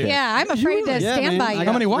got 4 do. kids. Yeah, I'm afraid to Yeah, stand man. by I you.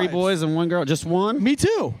 How many got 3 wives? boys and 1 girl. Just 1? Me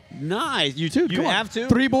too. Nice. You Dude, you come on. have 2?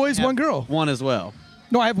 3 boys, You 1 have girl. 1 as well.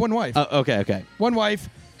 No, I have 1 wife. Okay. 1 wife,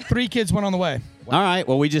 3 kids, 1 on the way. All right.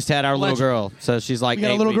 Well, we just had our little Legend. girl, so she's like You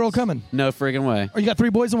got a 8 little girl weeks. coming? No friggin' way. Oh, you got 3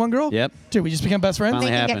 boys and 1 girl? Yep. Dude, we just became best friends?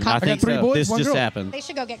 Finally They can get happened. I coffee. think I got 3 so. boys, This 1 just girl. happened. They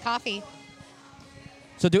should go get coffee.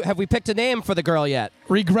 So have we picked a name for the girl yet?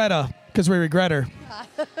 Regretta, because we regret her.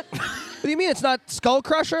 What do you mean it's not Skull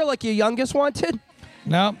Crusher like your youngest wanted?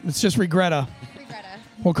 No, it's just Regretta.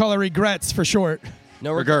 We'll call her Regrets for short.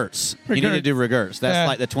 No Regerts. You need to do regerts. That's Yeah.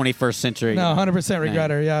 like the 21st century. No, 100% regret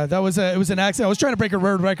her. Yeah, that was it was an accident. I was trying to break a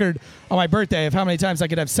world record on my birthday of how many times I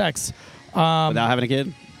could have sex. Without having a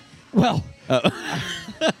kid? Well,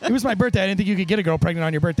 it was my birthday. I didn't think you could get a girl pregnant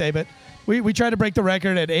on your birthday, but we tried to break the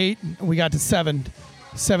record at 8. We got to 7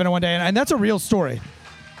 in one day, and that's a real story.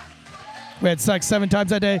 We had sex 7 times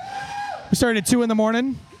that day. We started at 2 in the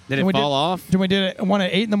morning. Did Then it we fall off? Then we did one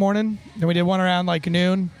at 8 in the morning. Then we did one around like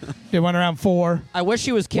noon. Did one around 4. I wish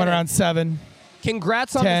she was One kidding. around 7.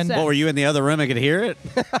 Congrats on 10. the set. What, were you in the other room and could hear it?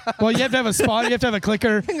 Well, you have to have a spot. You have to have a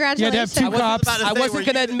clicker. Congratulations. You had to have 2 I wasn't cops. about to I say, wasn't were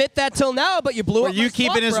going to you- admit that till now, but you blew Were up you my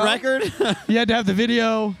keeping spot, his bro. record? You had to have the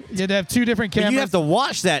video. You had to have 2 different But cameras. you have to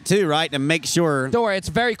watch that too, right? To make sure. Don't worry, it's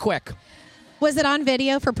very quick. Was it on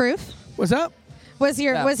video for proof? What's up? Was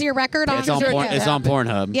your record on? It's on, video? it's on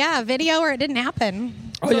Pornhub. Yeah, video or it didn't happen.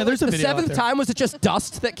 Oh, yeah, there's a the video out 7th there. time, was it just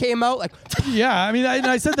dust that came out? Like, Yeah, I mean,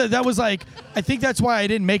 I said that was like, I think that's why I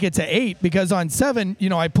didn't make it to 8, because on 7,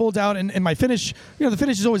 I pulled out and my finish, the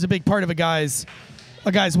finish is always a big part of a guy's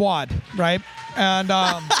wad, right? And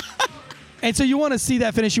and so you want to see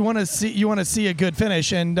that finish, you want to see a good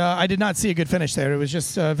finish, and I did not see a good finish there. It was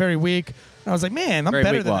just very weak. And I was like, man, I'm Very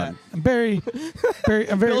better weak than wad. that.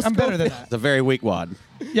 I'm better than that. It's a very weak wad.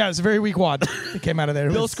 Yeah, it's a very weak wad that came out of there.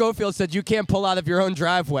 It Bill was- Schofield said you can't pull out of your own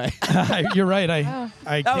driveway. You're right. I That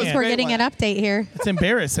was can't. We're Great getting one. an update here. It's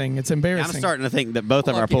embarrassing. It's I'm embarrassing. starting to think that both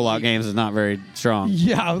of our Lucky pull-out you. games is not very strong.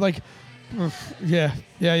 Yeah, like,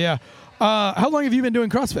 yeah. How long have you been doing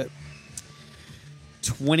CrossFit?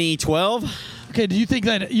 2012? Okay, do you think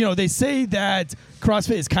that, they say that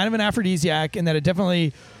CrossFit is kind of an aphrodisiac and that it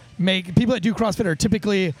definitely people that do CrossFit are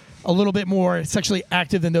typically a little bit more sexually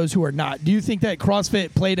active than those who are not. Do you think that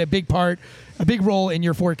CrossFit played a big role in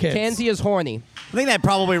your 4 kids? Tansy is horny. I think that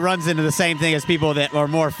probably runs into the same thing as people that are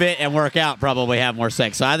more fit and work out probably have more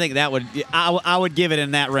sex. So I think that I would give it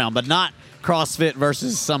in that realm, but not CrossFit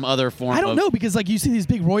versus some other form. I don't know, because like you see these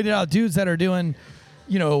big roided out dudes that are doing,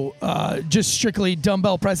 just strictly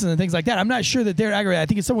dumbbell presses and things like that. I'm not sure that they're aggravated. I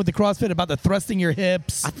think it's something with the CrossFit about the thrusting your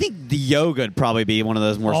hips. I think the yoga would probably be one of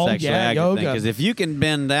those more Oh, sexually yeah, active yoga. things. Because if you can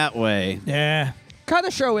bend that way, Yeah. What kind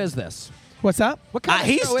of show is this? What's that? What kind of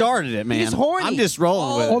he show is started it, man. He's horny. I'm just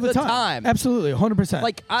rolling with it. All the the time. time. Absolutely, 100%.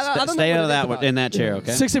 Like, I don't know Stay what out of it is that about in it. that chair,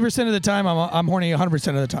 okay? 60% of the time, I'm horny 100%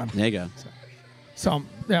 of the time. There you go. So,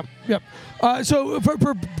 yep. So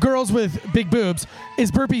for girls with big boobs,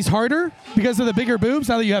 is burpees harder because of the bigger boobs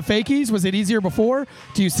now that you have fakies? Was it easier before?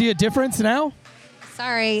 Do you see a difference now?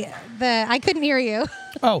 Sorry, I couldn't hear you.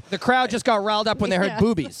 Oh, The crowd just got riled up when they heard Yeah.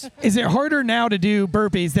 boobies. is it harder now to do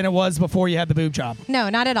burpees than it was before you had the boob job? No,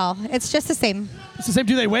 not at all. It's just the same. It's the same.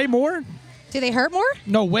 Do they weigh more? Do they hurt more?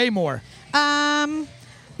 No, way more. I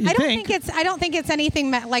don't think it's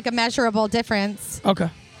anything like a measurable difference. Okay.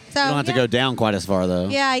 So You don't have to go down quite as far, though.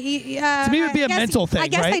 Yeah. To me, it would be a mental thing, I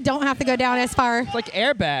guess right? I don't have to go down as far. It's like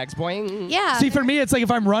airbags, boing. Yeah. See, for me, it's like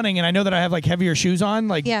if I'm running and I know that I have like heavier shoes on,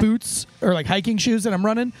 like Yeah. boots or like hiking shoes that I'm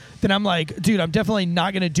running, then I'm like, dude, I'm definitely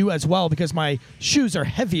not going to do as well because my shoes are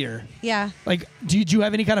heavier. Yeah. Like, do you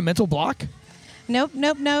have any kind of mental block? Nope.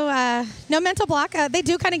 No mental block. They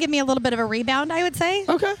do kind of give me a little bit of a rebound, I would say.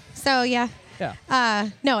 Okay. So yeah. Yeah.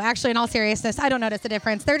 No, actually, in all seriousness, I don't notice a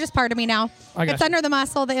difference. They're just part of me now. I got It's you. under the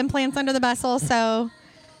muscle. The implant's under the muscle, so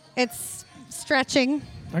it's stretching.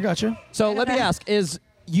 I got you. So let me ask, is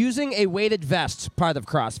using a weighted vest part of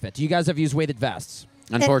CrossFit? Do you guys have used weighted vests?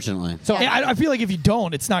 Unfortunately. So I feel like if you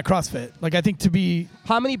don't, it's not CrossFit. Like, I think to be.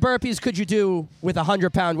 how many burpees could you do with a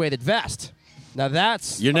 100-pound weighted vest? Now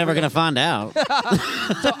that's You're never going to find out. So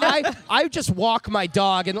I just walk my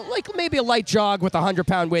dog and like maybe a light jog with a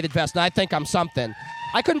 100-pound weighted vest, and I think I'm something.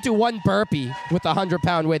 I couldn't do one burpee with a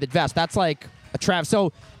 100-pound weighted vest. That's like a trav.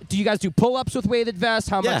 So do you guys do pull-ups with weighted vests?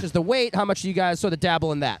 How Yeah. much is the weight? How much do you guys sort of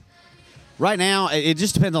dabble in that? Right now, it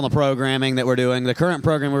just depends on the programming that we're doing. The current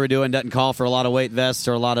program we're doing doesn't call for a lot of weight vests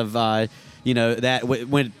or a lot of, that.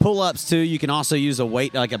 When pull-ups, too, you can also use a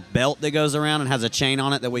weight, like a belt that goes around and has a chain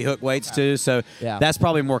on it that we hook weights to. So Yeah. that's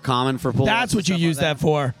probably more common for pull-ups. That's what and you stuff use like that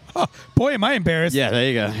for. Oh, boy, am I embarrassed. Yeah, there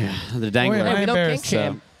you go. Yeah. The dangler. Boy, am I Hey, we don't kink embarrassed,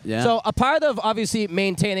 shame. yeah. So a part of obviously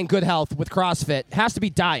maintaining good health with CrossFit has to be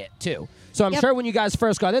diet too. So I'm Yep. sure when you guys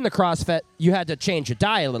first got into CrossFit, you had to change your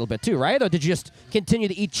diet a little bit too, right? Or did you just continue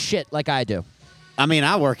to eat shit like I do? I mean,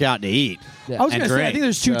 I work out to eat. Yeah. I was and going to say, I drink. think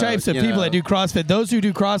there's two So, types of you people know. that do CrossFit. Those who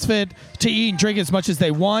do CrossFit to eat and drink as much as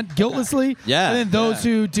they want, guiltlessly. Yeah. And then those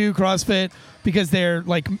who do CrossFit because they're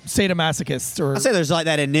like sadomasochists or. I say there's like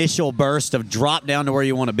that initial burst of drop down to where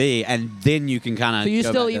you want to be, and then you can kind of. So you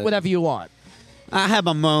still eat whatever you want. I have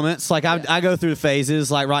my moments. Like I go through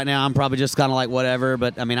phases. Like right now, I'm probably just kind of like whatever.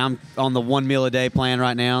 But I mean, I'm on the 1 meal a day plan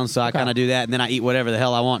right now, and so I kind of do that, and then I eat whatever the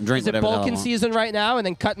hell I want and drink Is it whatever the hell I bulking want. season right now and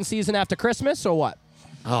then cutting season after Christmas or what?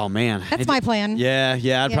 Oh man, That's my plan. Yeah, I'd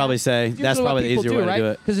Yeah. probably say that's Usually what probably the people easier do, way right? to do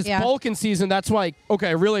it. Because it's Yeah. bulking season. That's why, okay,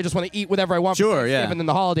 I really just want to eat whatever I want Sure, for yeah. Thanksgiving and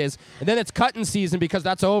the holidays. And then it's cutting season because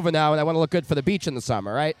that's over now and I want to look good for the beach in the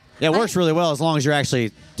summer, right? Yeah, it works really well as long as you're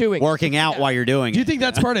actually Doing it. working out Yeah. while you're doing Do you it. think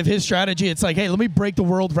that's part of his strategy? It's like, hey, let me break the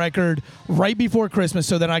world record right before Christmas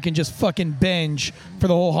so that I can just fucking binge for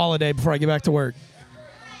the whole holiday before I get back to work.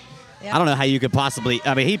 I don't know how you could possibly.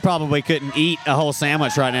 I mean, he probably couldn't eat a whole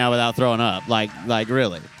sandwich right now without throwing up. Like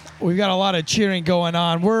really. We've got a lot of cheering going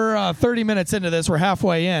on. We're 30 minutes into this. We're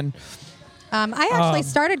halfway in. I actually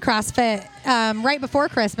started CrossFit right before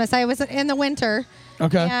Christmas. I was in the winter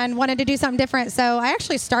Okay. and wanted to do something different. So I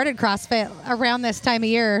actually started CrossFit around this time of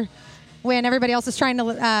year when everybody else is trying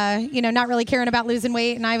to, not really caring about losing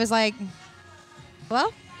weight. And I was like,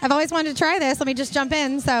 well, I've always wanted to try this. Let me just jump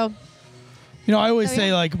in. So You know, I always Oh, say,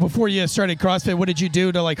 yeah. like, before you started CrossFit, what did you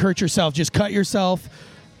do to, like, hurt yourself? Just cut yourself,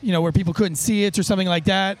 where people couldn't see it or something like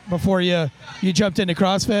that before you jumped into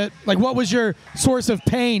CrossFit? Like, what was your source of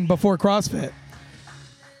pain before CrossFit?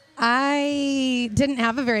 I didn't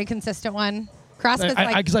have a very consistent one. CrossFit's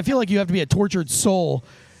like, Because I feel like you have to be a tortured soul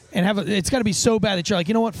and it's got to be so bad that you're like,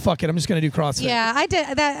 you know what? Fuck it. I'm just going to do CrossFit. yeah, I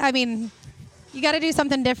did that. I mean, you got to do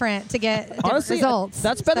something different to get different Honestly, results.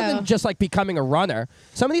 that's better So- than just like becoming a runner.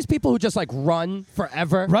 Some of these people who just like run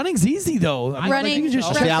forever. Running's easy, though. I mean, like, running. you can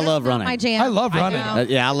just See, I love not running. My jam. I love running. know.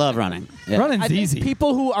 Yeah, I love running. Yeah. Running's I think easy.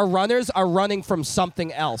 people who are runners are running from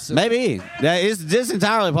something else. Maybe it's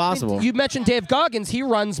entirely possible. You mentioned Dave Goggins. He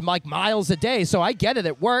runs like miles a day, so I get it.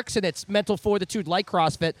 It works, and it's mental fortitude like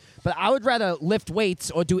CrossFit. But I would rather lift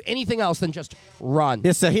weights or do anything else than just run.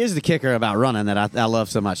 Yeah, so here's the kicker about running that I love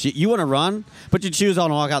so much. You want to run, put your shoes on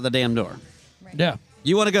and walk out the damn door. Yeah.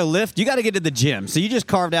 You want to go lift, you got to get to the gym. So you just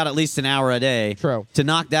carved out at least an hour a day True. to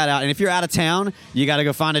knock that out. And if you're out of town, you got to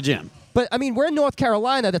go find a gym. But I mean, we're in North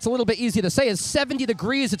Carolina. That's a little bit easy to say. It's 70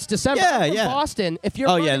 degrees. It's December. Yeah, I'm from yeah. Boston. If you're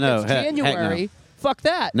Oh, running yeah, no. it's Heck no. January, fuck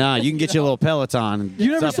that. No, you can get you a little Peloton. And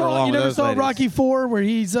You never suffer along with those saw ladies. Rocky IV where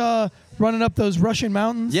he's running up those Russian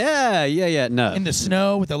mountains Yeah. No. in the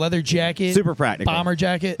snow with the leather jacket, Super practical. bomber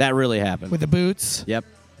jacket, That really happened. with the boots. Yep.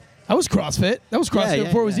 That was CrossFit. That was CrossFit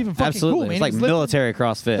before it was even fucking Absolutely. cool, man. It's like He was lifting- military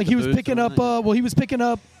CrossFit. Like The he was boots picking and up. all that. He was picking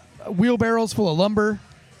up wheelbarrows full of lumber.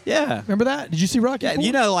 Yeah. Remember that? Did you see Rocky Yeah, IV?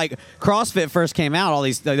 you know, like CrossFit first came out,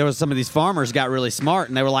 there was some of these farmers got really smart,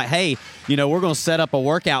 and they were like, "Hey, we're going to set up a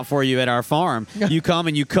workout for you at our farm. You come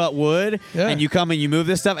and you cut wood, and you come and you move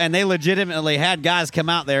this stuff." And they legitimately had guys come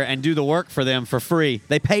out there and do the work for them for free.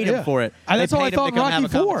 They paid them for it. And that's they all I paid them thought to come Rocky have a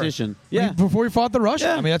competition. IV. Yeah, Before he fought the Russian.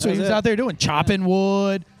 Yeah, I mean, that's what he was out there doing, chopping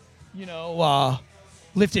wood,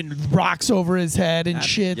 lifting rocks over his head and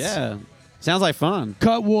shit. Yeah, sounds like fun.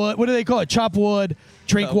 Cut wood. What do they call it? Chop wood,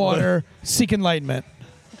 drink water, seek enlightenment.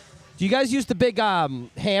 Do you guys use the big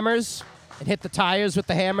hammers and hit the tires with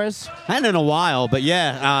the hammers? I hadn't in a while, but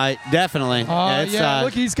definitely.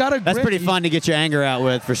 Look, he's got a That's grip. pretty fun to get your anger out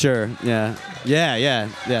with, for sure. Yeah.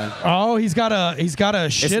 Oh, he's got a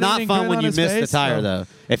shit. It's not fun when you miss the face, tire, so. though.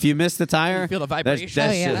 If you miss the tire, You feel the that vibration.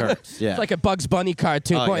 shit hurts. Yeah. It's like a Bugs Bunny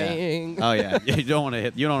cartoon. Oh, Boing. yeah. Oh yeah. You don't want to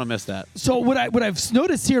hit. You don't want to miss that. So what I've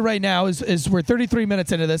noticed here right now is we're 33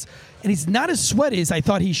 minutes into this, and he's not as sweaty as I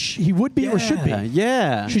thought he would be or should be.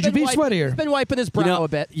 Yeah. Should you be He's sweatier? been wiping his brow a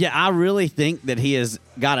bit. Yeah, I really think that he has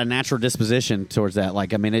got a natural disposition towards that.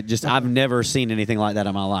 Like, I mean, I've never seen anything like that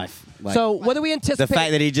in my life. Like, So what do we anticipate? the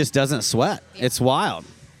fact that he just doesn't sweat, it's wild.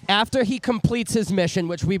 After he completes his mission,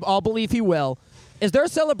 which we all believe he will, is there a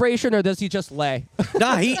celebration or does he just lay?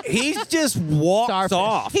 No, he's just walks Starfish.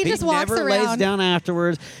 off. He just walks never lays around. down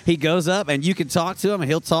afterwards. He goes up, and you can talk to him, and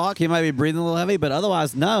he'll talk. He might be breathing a little heavy, but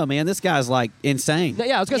otherwise, no, man, this guy's like insane. No,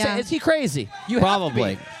 yeah, I was gonna Yeah. say, is he crazy? You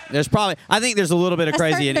Probably. Have to be. I think there's a little bit of A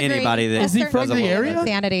crazy in certain degree- anybody that a Is he certain from the degree of area?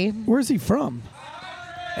 Insanity. Where's he from?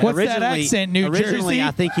 What's that Originally- accent? New Originally, Jersey?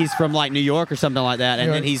 I think he's from like New York or something like that, and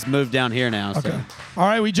Yeah. then he's moved down here now. Okay. So. All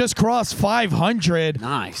right, we just crossed 500.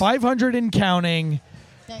 Nice. 500 and counting.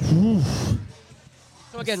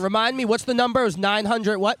 So again, remind me, what's the number? It was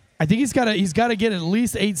 900 what? I think he's got to get at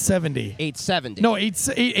least 870. 870. No,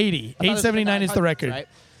 880. I thought it was 879 is the 900, record. right?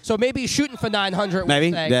 So maybe he's shooting for 900. Maybe,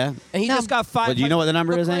 we'll say, yeah. And he No. just got 500. Well, do you know what the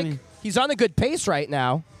number Look is, like Amy? He's on a good pace right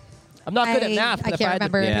now. I'm not good at math, I but if can't I had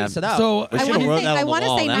remember. to Yeah. pace it out. So We I should've want wrote to say that on the wall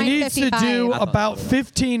now. he needs to 955. do I thought about so.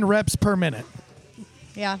 15 reps per minute.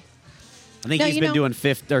 Yeah. I think No, he's you been know-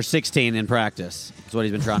 doing 16 in practice. That's what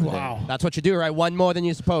he's been trying to Wow. That's what you do, right? One more than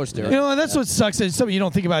you're supposed to. You know, and that's what sucks. Is something you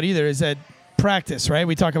don't think about either is that practice, right?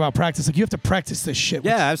 We talk about practice. Like, you have to practice this shit.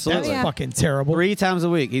 Yeah, which- absolutely. That's Yeah. fucking terrible. 3 times a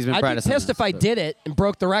week he's been I'd be practicing. pissed this, if I but- did it and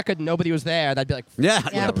broke the record and nobody was there. And I'd be like, Yeah.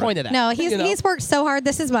 what's yeah, the point of that? No, he's You know? he's worked so hard.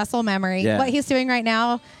 This is muscle memory. Yeah. What he's doing right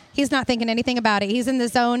now, he's not thinking anything about it. He's in the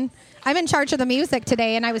zone. I'm in charge of the music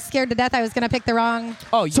today, and I was scared to death I was going to pick the wrong.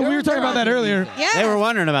 Oh, So we you're- were talking you're about that on- earlier. Yeah. They were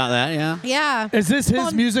wondering about that, yeah. Yeah. Is this his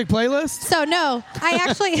Well, music playlist? So no, I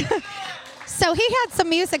actually. So he had some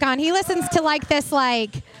music on. He listens to like this,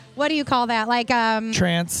 like what do you call that? Like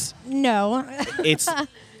Trance. no, It's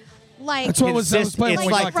like That's what was playing it's when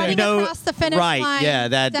we like, walked in. running across the finish right, line. yeah,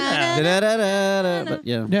 that Da-da-da-da-da. but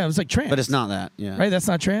yeah. Yeah, it was like trance. But it's not that, yeah. Right? That's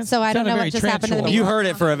not trance? So I don't Sounded know what very just happened to the transual. You heard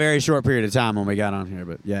it for a very short period of time when we got on here,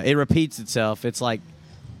 but yeah, it repeats itself. It's like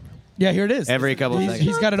Yeah, here it is. every couple of He's- seconds.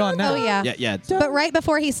 He's got it on now. Oh yeah. Yeah. But right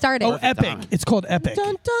before he started. Oh, Epic. time. It's called Epic.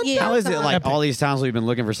 Yeah. How is it like Epic. all these times we've been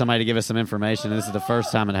looking for somebody to give us some information, and this is the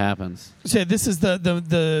first time it happens? So this is the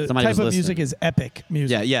Somebody type was of music listening. is epic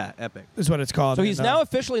music. Yeah, epic. Is what it's called. So he's And, now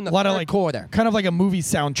officially in the a lot of third like quarter. kind of like a movie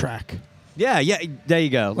soundtrack. Yeah, there you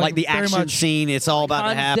go. Like the very action much- scene, it's all about to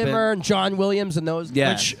Hans happen. Zimmer and John Williams and those.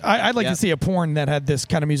 Yeah. Which I'd like Yeah. to see a porn that had this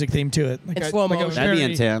kind of music theme to it. Like In a- slow like a motion. That'd be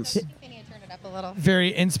very- intense. Can you turn it up a little?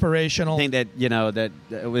 Very inspirational. I think that that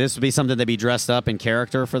this would be something to be dressed up in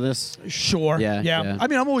character for this. Sure. Yeah. I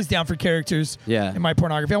mean, I'm always down for characters. Yeah. In my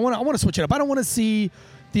pornography, I want to switch it up. I don't want to see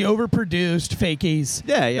the overproduced fakies.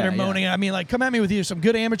 Yeah, That are moaning. I mean, like, come at me with either some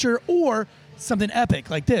good amateur or something epic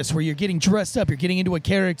like this, where you're getting dressed up, you're getting into a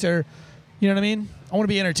character. You know what I mean? I want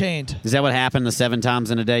to be entertained. Is that what happened the 7 times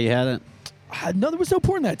in a day you had it? No, there was no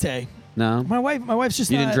porn that day. No. My wife's just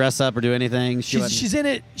You not, didn't dress up or do anything. She's in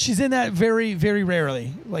it. She's in that very, very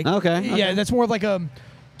rarely. Like, Okay, yeah, okay. that's more of like a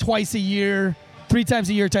twice a year, 3 times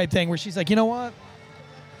a year type thing, where she's like, you know what?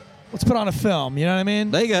 Let's put on a film. You know what I mean?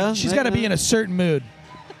 There you go. She's There got to you be go. in a certain mood.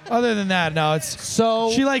 Other than that, no, it's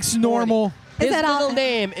So she likes normal. Is His that all- middle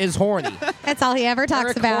name is Horny. That's all he ever talks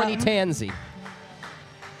Eric about. Horny Tansy.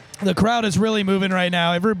 The crowd is really moving right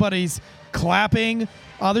now. Everybody's clapping.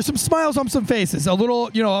 There's some smiles on some faces. A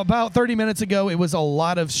little, about 30 minutes ago, it was a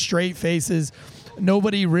lot of straight faces.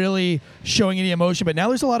 Nobody really showing any emotion. But now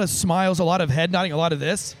there's a lot of smiles, a lot of head nodding, a lot of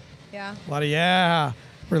this. Yeah. A lot of, yeah.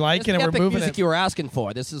 We're This liking is it. the We're epic moving music it. you were asking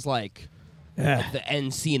for. This is like Yeah. the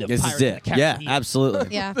end scene of This Pirates is of it. the Yeah, Caribbean.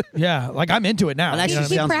 absolutely. Yeah. Yeah. Like, I'm into it now. And actually you know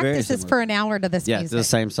what I He mean? sounds very practices similar. for an hour to this Yeah, it's music. the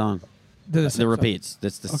same song. The The repeats.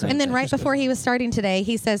 That's the same. And then thing. right before he was starting today,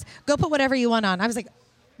 he says, "Go put whatever you want on." I was like,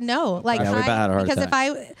 No, like Yeah, we about had a heart because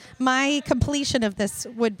attack. my completion of this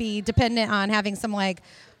would be dependent on having some like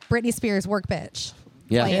Britney Spears work bitch.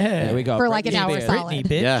 Yeah. Like, There we go. For like an Britney hour Spears. solid. Britney,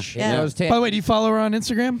 bitch. Yeah. Yeah. Those By the way, do you follow her on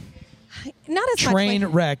Instagram? Not as Train much.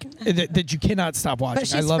 Like, wreck that you cannot stop watching. but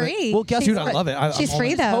she's I love free. it. Well, guess Dude, what? I love it. She's I'm free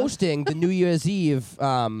always- though. hosting the New Year's Eve,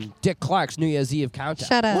 Dick Clark's New Year's Eve countdown.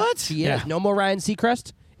 Shut up. What? She is. Yeah. No more Ryan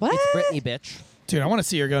Seacrest. What? It's Britney, bitch. Dude, I want to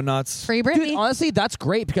see her go nuts. Free Britney. Dude, honestly, that's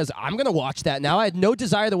great because I'm gonna watch that now. I had no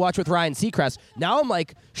desire to watch with Ryan Seacrest. Now I'm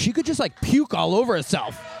like, she could just like puke all over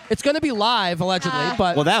herself. It's gonna be live allegedly,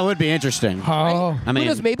 but Well, that would be interesting. Oh. I mean, who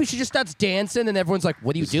knows? Maybe she just starts dancing and everyone's like,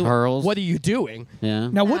 "What are you Just doing? hurls. What are you doing?" yeah.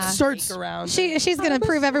 Now, what Nah. starts? Sneak around. she's gonna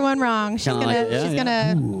prove everyone wrong. She's Kinda gonna like- yeah, she's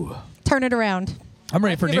yeah. gonna turn it around. I'm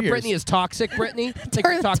ready for Think New of Year's. Britney is toxic, Britney. Think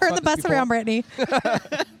Turn, we talked turn about the bus this before. around, Britney.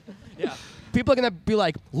 Yeah. People are gonna be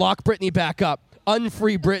like, "Lock Britney back up,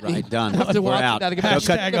 unfree Britney." Right, done. After We're watching out. that, they're Go gonna be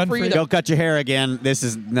cut- like, "The unfree. freedom." Go cut your hair again. This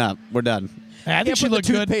is no. We're done. I Can't think she put the looked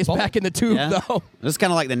good. toothpaste back in the tube Yeah. though. This is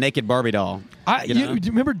kind of like the naked Barbie doll. Do you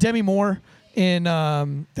remember Demi Moore in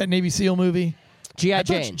that Navy SEAL movie? G.I.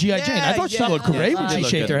 Jane. G.I. Jane. I thought she looked great when She she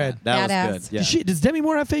looked shaked good. her head. That Badass. was good. Yeah. Does Demi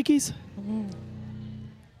Moore have fakies?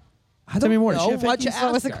 I Demi Moore, does she know. have Why'd you fakies? ask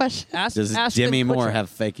What was the her? question? Ask, Does ask Demi Vince Moore Butcher. have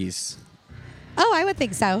fakies? Oh, I would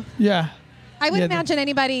think so. Yeah. I would Yeah, imagine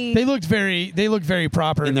anybody. They looked very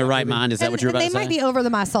proper. In their that right movie. mind? Is that and, what you're and about they to say? might be over the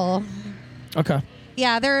muscle. Okay.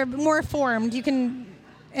 Yeah, they're more formed. You can,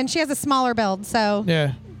 and she has a smaller build, so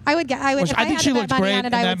Yeah. I would get. I would. Which if I I think had she to bet looked money great on in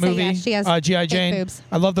it, I that would movie. say yes. She has G.I. big Jane. boobs.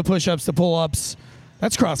 I love the push-ups, the pull-ups.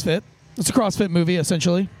 That's CrossFit. It's a CrossFit movie,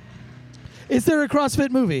 essentially. Is there a CrossFit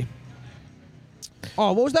movie?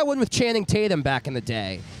 Oh, what was that one with Channing Tatum back in the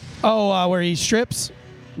day? Oh, where he strips?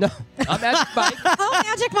 No, Magic Mike. Oh,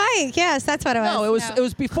 Magic Mike. Yes, that's what it was. No, it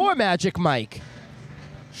was before Magic Mike.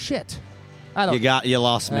 Shit, I don't. You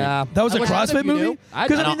lost me. Yeah. That was I a wish none CrossFit of you movie? knew. I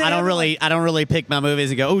 'Cause I don't. don't, I don't really pick my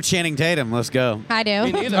movies and go, oh, Channing Tatum, let's go. I do.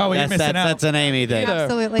 Me neither. Oh, you're That's, missing that's, out. that's an Amy thing. Neither.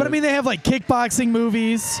 Absolutely. But I mean, they have like kickboxing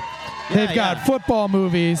movies. They've got yeah. football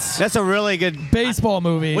movies, That's a really good. baseball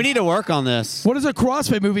movie. We need to work on this. What is a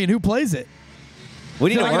CrossFit movie and who plays it? We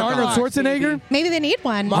need Is it to like work Arnold on it. Schwarzenegger? Maybe they need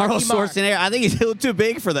one. Arnold Marky Mark. Schwarzenegger. I think he's a little too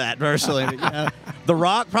big for that, personally. You know? The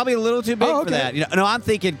Rock, probably a little too big Oh, for okay. that. You know, no, I'm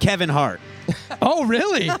thinking Kevin Hart. Oh,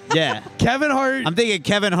 really? Yeah. Kevin Hart, I'm thinking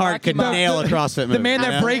Kevin Hart could Mark. nail a CrossFit movie. the man you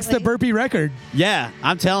that know? breaks the burpee record. Yeah,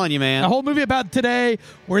 I'm telling you, man. A whole movie about today.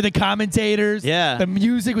 We're the commentators. Yeah. The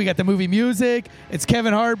music. We got the movie music. It's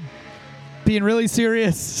Kevin Hart being really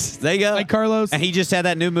serious. There you go. Like Carlos. And he just had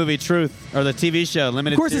that new movie, Truth, or the TV show,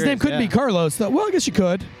 Limited Of course, his Series. name couldn't Yeah. be Carlos. Though. Well, I guess you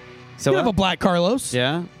could. So You have a black Carlos,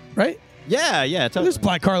 yeah, right? yeah, yeah. Totally. There's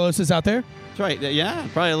black Carloses out there. That's right. Yeah,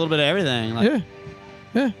 probably a little bit of everything. Like, Yeah.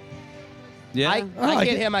 Yeah. yeah. I like can't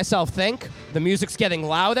it. hear myself think. The music's getting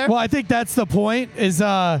louder. Well, I think that's the point. Is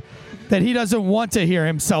that he doesn't want to hear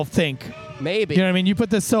himself think. Maybe. You know what I mean? You put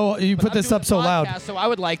this But I'm up doing so a loud. podcast, So I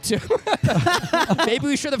would like to. Maybe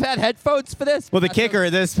we should have had headphones for this. Well, the That's kicker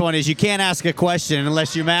at this point is you can't ask a question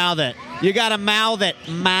unless you mouth it. You got to mouth it.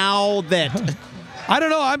 Mouth it. I don't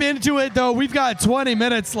know. I'm into it though. We've got 20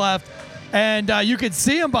 minutes left, and you can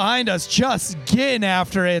see him behind us just getting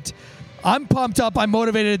after it. I'm pumped up. I'm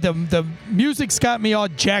motivated. The music's got me all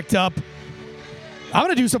jacked up. I'm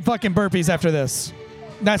gonna do some fucking burpees after this.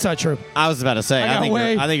 That's not true. I was about to say. I got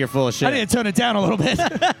way- I think you're full of shit. I need to tone it down a little bit.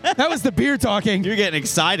 That was the beer talking. You're getting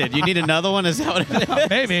excited. You need another one? Is that what it is?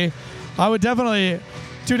 Maybe. I would definitely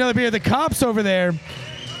do another beer. The cops over there,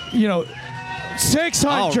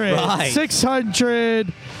 600. All right.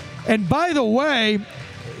 600. And by the way,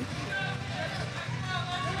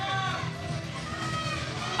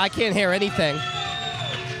 I can't hear anything.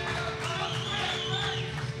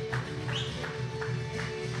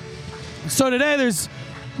 so today there's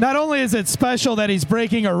not only is it special that he's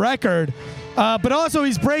breaking a record, but also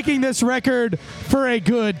he's breaking this record for a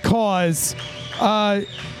good cause.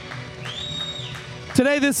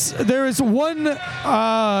 Today there is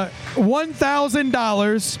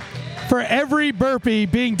 $1,000 for every burpee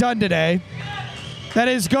being done today that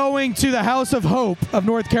is going to the House of Hope of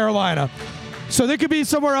North Carolina. So there could be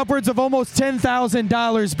somewhere upwards of almost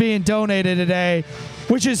 $10,000 being donated today,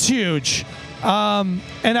 which is huge.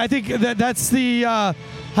 And I think that's the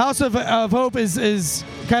House of Hope is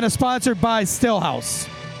kind of sponsored by Stillhouse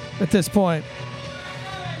at this point.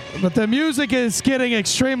 But the music is getting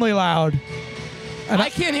extremely loud. I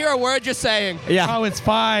can't hear a word you're saying. Yeah. Oh, it's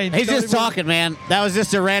fine. He's Don't just even- talking, man. That was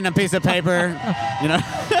just a random piece of paper. You know.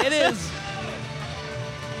 It is.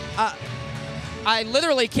 I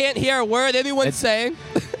literally can't hear a word anyone's saying.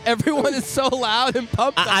 Everyone is so loud and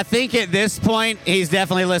pumped. I think at this point he's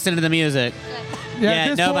definitely listening to the music. Yeah,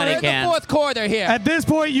 this nobody point, We're in can. the fourth quarter here. At this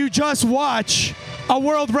point, you just watch a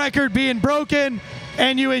world record being broken,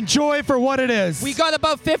 and you enjoy for what it is. We got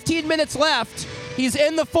about 15 minutes left. He's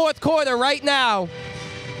in the fourth quarter right now.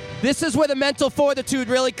 This is where the mental fortitude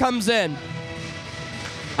really comes in.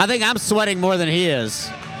 I think I'm sweating more than he is.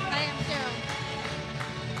 I am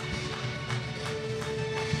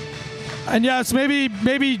too. And yes,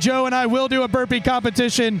 maybe Joe and I will do a burpee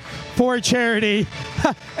competition for charity.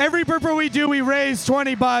 Every burpee we do, we raise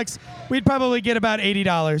 $20. We'd probably get about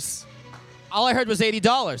 $80. All I heard was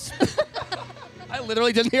 $80. I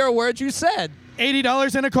literally didn't hear a word you said.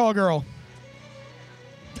 $80 and a call girl.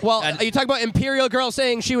 Well, are you talking about Imperial Girl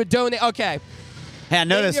saying she would donate? Okay. Hey, I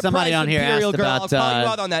noticed Name your somebody price, on here Imperial asked Girl. about I'll call you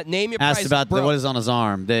out on that. Name your price. asked about bro. what is on his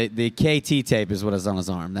arm. The KT tape is what is on his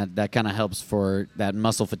arm. That kind of helps for that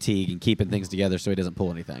muscle fatigue and keeping things together so he doesn't pull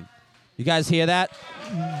anything. You guys hear that?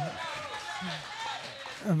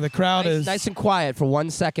 And the crowd is Nice and quiet for 1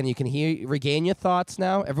 second. You can regain your thoughts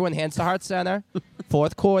now. Everyone, hands to heart center.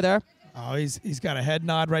 Fourth quarter. Oh, he's got a head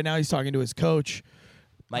nod right now. He's talking to his coach.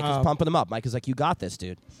 Mike is pumping him up. Mike is like, "You got this,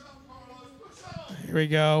 dude." Here we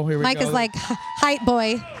go. Mike is like height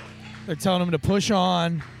boy. They're telling him to push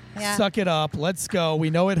on, Yeah. suck it up. Let's go. We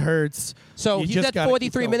know it hurts. So You he's just at gotta keep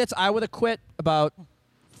 43 going. minutes. I would have quit about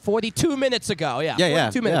 42 minutes ago. Yeah.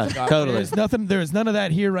 42 minutes ago. totally. There's nothing. There's none of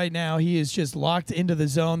that here right now. He is just locked into the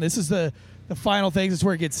zone. This is the final thing. This is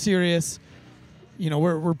where it gets serious. You know,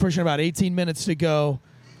 we're pushing about 18 minutes to go,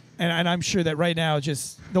 and I'm sure that right now,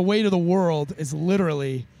 just the weight of the world is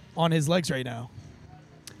literally on his legs right now.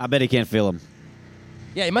 I bet he can't feel him.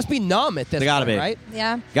 Yeah, he must be numb at this They gotta point, be. right?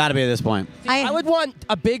 Yeah. Got to be at this point. I would want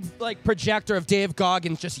a big projector of Dave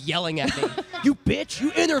Goggins just yelling at me. "You bitch,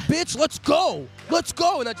 you inner bitch, let's go. Let's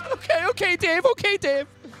go." And that's okay, Dave,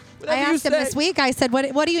 Whatever I you asked him say. this week, I said,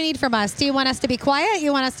 what do you need from us? Do you want us to be quiet?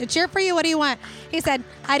 You want us to cheer for you? What do you want? He said,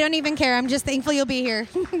 I don't even care. I'm just thankful you'll be here.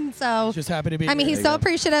 So, Just happy to be I mean, here. he's so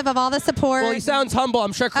apprecitive of all the support. Well, he sounds humble.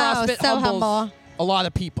 I'm sure CrossFit so humbles humble. a lot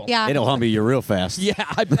of people. Yeah. It'll humble you real fast. Yeah,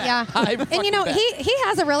 I bet. Yeah. I And you know, fucking bet. he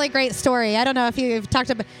has a really great story. I don't know if you've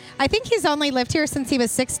talked about, I think he's only lived here since he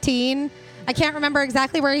was 16. I can't remember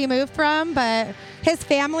exactly where he moved from, but his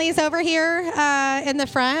family's over here in the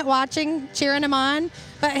front watching, cheering him on.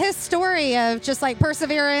 But his story of just like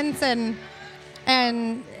perseverance and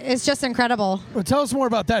is just incredible. Well, tell us more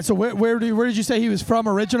about that. So where did you say he was from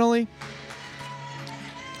originally?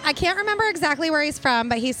 I can't remember exactly where he's from,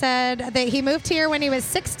 but he said that he moved here when he was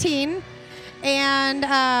 16, and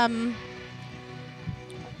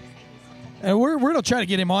And we're gonna try to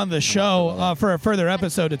get him on the show for a further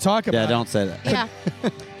episode to talk about. Yeah, don't say that.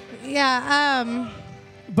 yeah, yeah.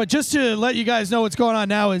 But just to let you guys know what's going on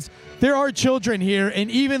now is there are children here, and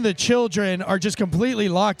even the children are just completely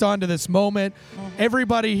locked onto this moment.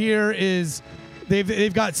 Everybody here is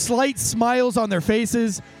they've got slight smiles on their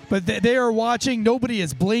faces, but they are watching. Nobody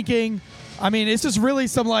is blinking. I mean, it's just really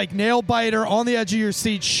some like nail biter on the edge of your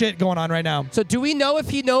seat shit going on right now. So do we know if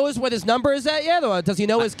he knows what his number is at yet, or does he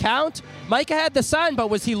know his count? Micah had the sign, but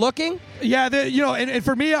was he looking? Yeah, and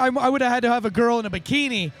for me, I would have had to have a girl in a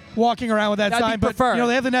bikini walking around with that That'd be sign. But preferred.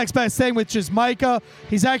 they have the next best thing, which is Micah.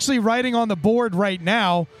 He's actually writing on the board right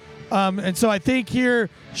now, and so I think here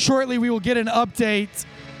shortly we will get an update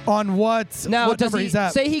on what Now, does number he he's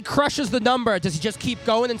at. say he crushes the number? Does he just keep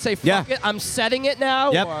going and say, "Fuck Yeah. it, I'm setting it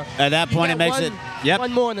now"? Yep. Or At that you point, get it makes one- it. Yep.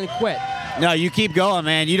 One more and then quit. No, you keep going,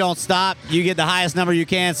 man. You don't stop. You get the highest number you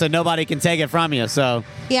can, so nobody can take it from you. So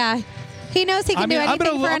Yeah. He knows he can do anything I'm for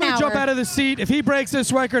an gonna hour. jump out of the seat. If he breaks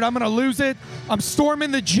this record, I'm gonna lose it. I'm storming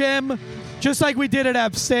the gym, just like we did at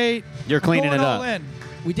App State. You're cleaning I'm it going all up. in.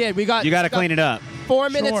 We did. We got. you got to we clean it up. 4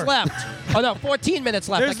 minutes Sure. left. Oh no, 14 minutes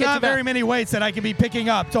left. There's not very many weights that I can be picking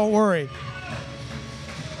up. Don't worry.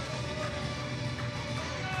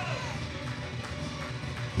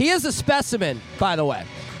 He is a specimen, by the way.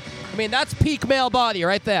 I mean, that's peak male body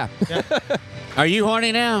right there. Are you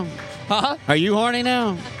horny now? Huh? Are you horny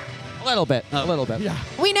now? A little bit. A little bit. Yeah,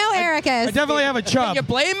 We know Eric is. I definitely have a Can chub. you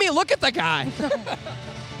blame me? Look at the guy.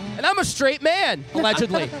 And I'm a straight man,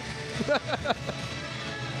 allegedly.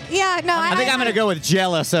 Yeah, no, I think I'm going to go with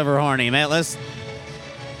jealous over horny, man. Let's.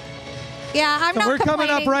 Yeah, I'm So not we're coming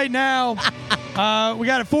up complaining. right now. We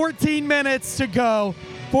got 14 minutes to go.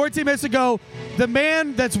 14 minutes to go. The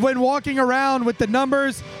man that's been walking around with the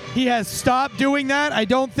numbers, he has stopped doing that. I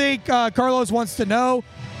don't think Carlos wants to know.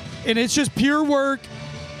 And it's just pure work,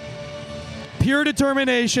 pure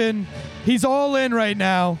determination. He's all in right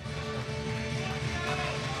now.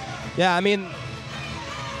 Yeah, I mean,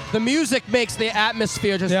 the music makes the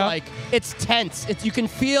atmosphere just Yeah. like, it's tense. You can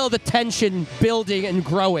feel the tension building and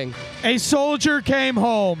growing. A soldier came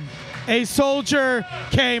home. A soldier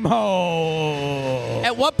came home.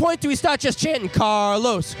 At what point do we start just chanting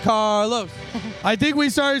Carlos, Carlos? I think we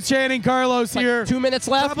started chanting Carlos Like here. 2 minutes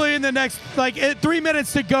left? Probably in the next, 3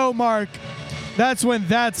 minutes to go, Mark. That's when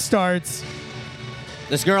that starts.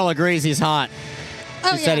 This girl agrees he's hot.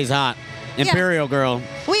 Oh, She said he's hot. Yeah. Imperial girl.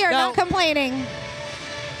 We are Now- not complaining.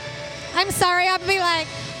 I'm sorry. I'll be like,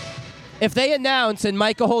 If they announce and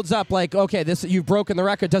Micah holds up like, okay, this you've broken the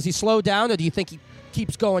record, does he slow down or do you think he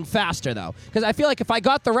keeps going faster though? Because I feel like if I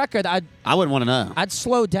got the record, I wouldn't want to know. I'd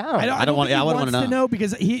slow down. I don't want- think I he wouldn't wants wanna to know. know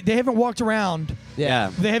because they haven't walked around.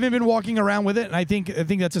 Yeah. They haven't been walking around with it, and I think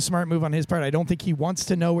that's a smart move on his part. I don't think he wants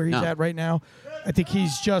to know where he's No. at right now. I think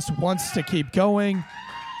he's just wants to keep going.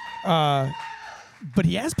 But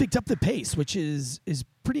he has picked up the pace, which is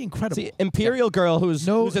pretty incredible. See, Imperial Girl, who's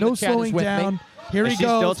no in no the chat, is slowing with down. me. Here Is he she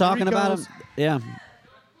goes. still here he talking about goes. him? Yeah.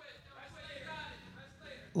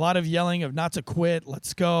 A lot of yelling of not to quit.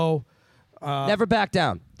 Let's go. Never back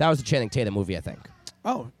down. That was a Channing Tatum movie, I think.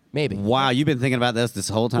 Oh, Maybe. Wow, you've been thinking about this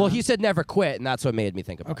whole time? Well, he said never quit, and that's what made me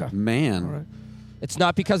think about it. okay. Man. All right. It's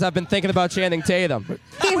not because I've been thinking about Channing Tatum.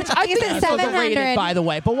 he's, I he's think at he's overrated, 700. by the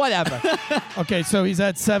way, but whatever. Okay, so he's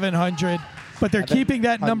at 700, but they're keeping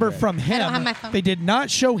that number 100. from him. don't have my phone. They did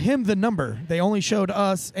not show him the number. They only showed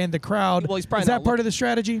us and the crowd. Well, he's probably Is that not part of the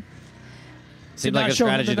strategy? Seems not like a show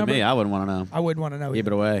him the strategy to me. number? I wouldn't want to know. I wouldn't want to know. Keep it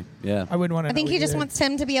either. away. Yeah. I wouldn't want to know. I think he just either. wants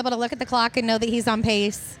him to be able to look at the clock and know that he's on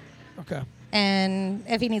pace, Okay. and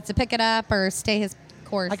if he needs to pick it up or stay his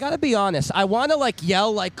course. I gotta be honest. I want to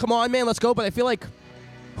yell come on, man, let's go. But I feel like,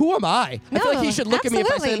 who am I? I feel like No, he should look at me if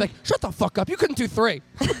I say absolutely. shut the fuck up. You couldn't do 3.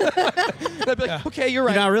 And I'd be like, okay, you're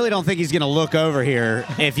right. You know, I really don't think he's going to look over here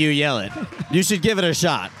if you yell it. You should give it a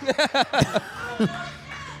shot.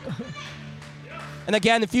 And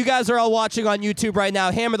again, if you guys are all watching on YouTube right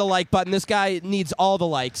now, hammer the like button. This guy needs all the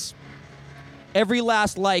likes. Every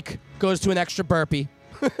last like goes to an extra burpee.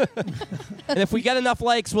 And if we get enough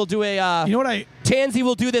likes, we'll do a. You know what Tansy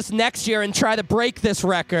will do this next year and try to break this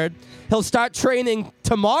record. He'll start training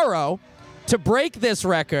tomorrow to break this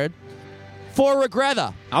record for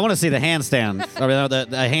Regretta. I want to see the handstand, or the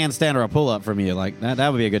handstand or a pull-up from you. Like that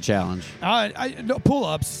would be a good challenge. no,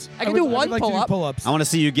 pull-ups. I can do one like to pull-up. pull-ups. I want to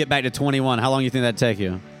see you get back to 21. How long do you think that'd take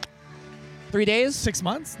you? 3 days? 6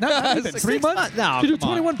 months? Not even. 3 months? months? No, To do come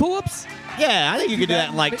on. 21 pull-ups? Yeah, I think you could do that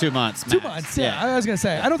in like 2 months. 2 max. months. Yeah, I was gonna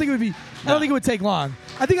say. I don't think it would be. I don't think it would take long.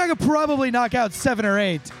 I think I could probably knock out 7 or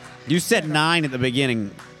 8. You said 9 at the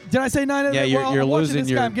beginning. Did I say 9? Yeah, you're I'm watching losing this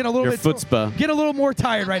guy. your- I'm getting a little your bit chutzpah. Getting a little more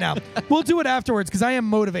tired right now. We'll do it afterwards because I am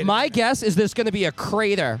motivated. My guess is there's going to be a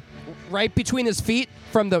crater right between his feet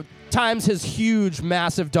from the times his huge,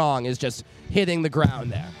 massive dong is just hitting the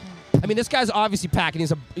ground there. I mean, this guy's obviously packing.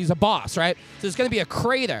 He's a boss, right? So there's going to be a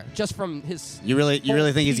crater just from his. You really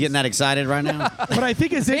think he's getting that excited right now? What I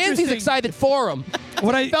think is Nancy's interesting. excited for him.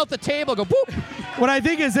 What I I felt the table go boop. What I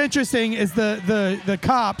think is interesting is the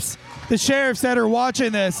cops, the sheriffs that are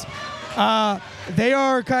watching this. They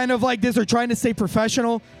are kind of like this. They're trying to stay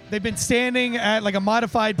professional. They've been standing at like a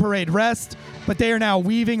modified parade rest, but they are now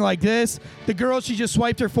weaving like this. The girl, she just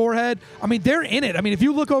swiped her forehead. I mean, they're in it. I mean, if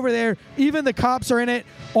you look over there, even the cops are in it.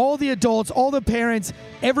 All the adults, all the parents,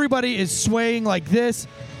 everybody is swaying like this.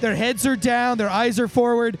 Their heads are down. Their eyes are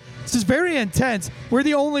forward. This is very intense. We're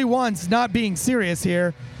the only ones not being serious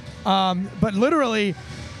here. But literally,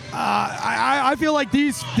 I feel like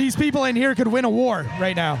these people in here could win a war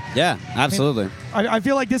right now. Yeah, absolutely. I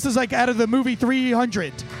feel like this is like out of the movie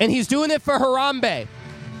 300. And he's doing it for Harambe.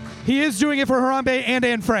 He is doing it for Harambe and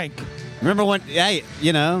Anne Frank. Remember when, hey,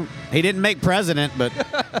 you know, he didn't make president, but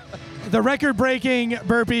The record-breaking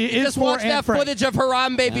burpee is Just for watched Anne that Frank. footage of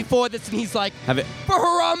Harambe before this, and he's like, have, it, for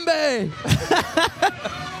Harambe.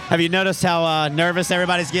 have you noticed how nervous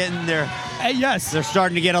everybody's getting? Yes. They're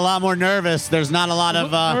starting to get a lot more nervous. There's not a lot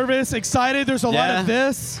of Nervous, excited. There's a lot yeah. of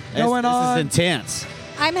this going on. This is intense.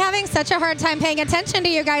 I'm having such a hard time paying attention to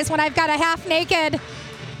you guys when I've got a half-naked,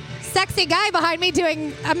 sexy guy behind me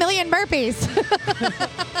doing a million burpees.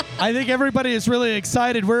 I think everybody is really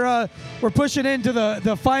excited. We're pushing into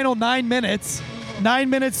the final 9 minutes. 9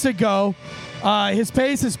 minutes to go. His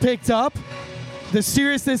pace is picked up. The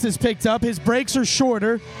seriousness is picked up. His breaks are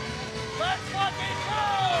shorter. Let's fucking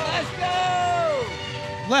go. Let's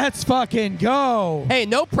go. Let's fucking go. Hey,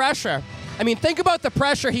 no pressure. I mean, think about the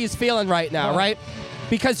pressure he's feeling right now, right?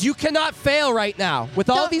 Because you cannot fail right now with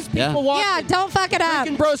all these people watching. Yeah, don't fuck it up.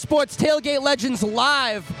 Freaking Bro Sports Tailgate Legends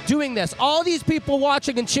live doing this. All these people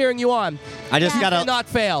watching and cheering you on. I just You gotta cannot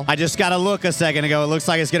fail. I just gotta look a second ago. It looks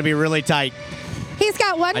like it's gonna be really tight. He's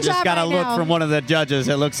got one I job just gotta right look now. from one of the judges.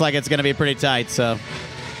 It looks like it's gonna be pretty tight. So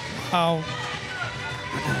Oh.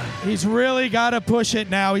 He's really got to push it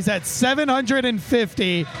now. He's at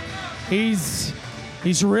 750. He's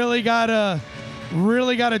really got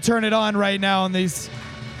to turn it on right now in these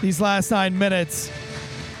last 9 minutes.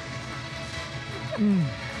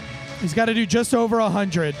 He's got to do just over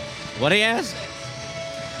 100. What do you ask?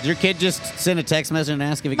 Did your kid just send a text message and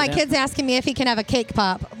ask if he My can kid's asking me if he can have a cake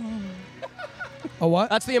pop. A what?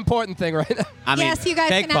 That's the important thing right now. I mean, Yes, you guys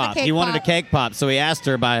cake can have a pop. cake He wanted pop. a cake pop, so he asked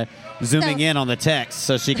her by zooming So- in on the text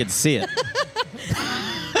so she could see it.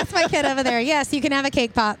 That's my kid over there. Yes, you can have a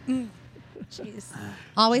cake pop. Jeez.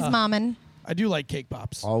 Always momming. I do like cake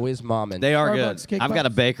pops. Always momming. They are Starbucks good. cake I've got a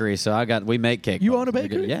pops. bakery, so we make cake. You pops. own a They're good.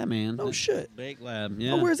 bakery? Yeah, man. Oh, shit. Bake Lab.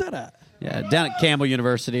 Yeah. Oh, where's that at? Yeah, down at Campbell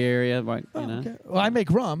University area, right? Oh, You know. okay. Well, I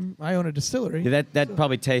make rum. I own a distillery. Yeah, that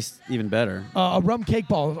probably tastes even better. Rum cake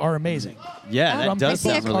balls are amazing. Yeah, that Rum does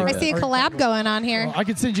cake I sound see, balls really I see good. a collab going on here. I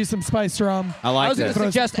could send you some spiced rum. I like was gonna that.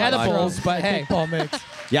 suggest Throw some spiced edibles, rum but in a hey. cake ball mix.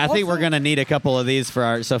 Yeah, I think we're Also- gonna need a couple of these for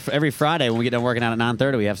our. So for every Friday when we get done working out at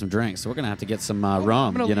 9:30, we have some drinks. So we're gonna have to get some I'm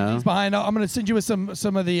rum. gonna You leave know. these behind. I'm gonna send you with some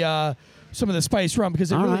of the spiced rum because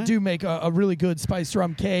they All really right. do make a really good spiced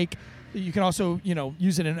rum cake. You can also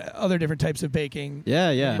use it in other different types of baking.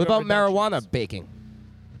 Yeah, yeah. What about marijuana baking?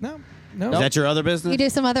 No. Is that your other business? You do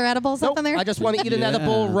some other edibles up in there? I just want to eat an Yeah.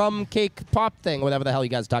 edible rum cake pop thing, whatever the hell you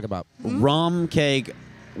guys talk about. Rum cake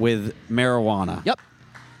with marijuana. Yep.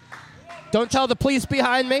 Don't tell the police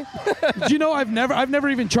behind me. Do you know I've never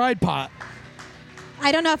even tried pot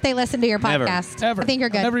I don't know if they listen to your Never. podcast. ever. I think you're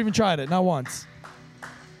good. I've never even tried it, not once.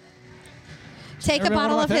 Take a Never been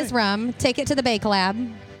bottle one of of my his thing. rum, take it to the Bake Lab.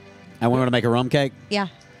 And we want to make a rum cake. Yeah.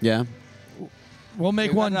 Yeah. We'll make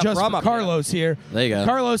We've got one enough just rum for up here. Carlos here. There you go.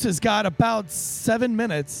 Carlos has got about 7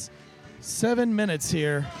 minutes. 7 minutes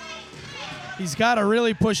here. He's got to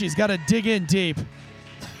really push. He's got to dig in deep.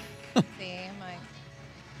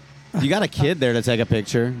 You got a kid there to take a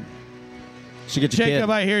picture. Should get your Jacob,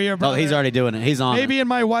 kid. I hear you, Oh, brother. he's already doing it. He's on. Maybe it. in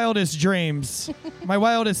my wildest dreams, my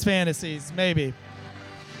wildest fantasies, maybe.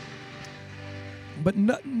 But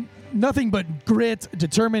nothing but grit,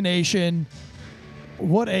 determination.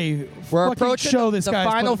 What a We're fucking approaching show this the guy's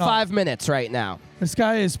final putting on. 5 minutes right now. This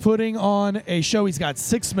guy is putting on a show. He's got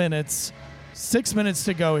 6 minutes. 6 minutes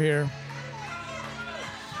to go here.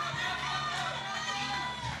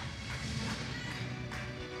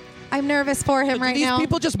 I'm nervous for him Do right these now.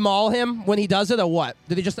 people just maul him when he does it, or what?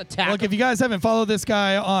 Do they just attack Look, him? if you guys haven't followed this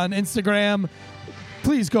guy on Instagram,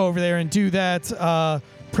 please go over there and do that.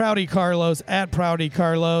 Proudy Carlos, at Proudy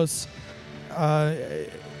Carlos.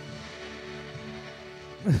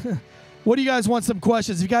 What do you guys want? Some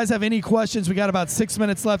questions? If you guys have any questions, we got about 6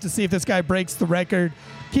 minutes left to see if this guy breaks the record.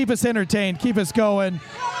 Keep us entertained. Keep us going.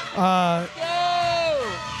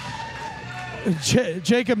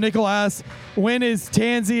 Jacob Nickel asks, when is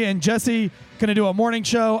Tansy and Jesse going to do a morning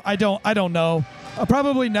show? I don't know.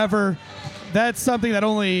 Probably never. That's something that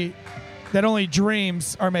only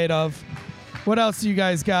dreams are made of. What else do you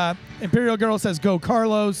guys got? Imperial Girl says, go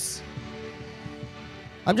Carlos.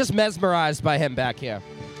 I'm just mesmerized by him back here.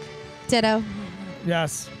 Ditto.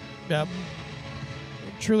 Yes. Yep.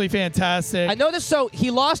 Truly fantastic. I noticed, so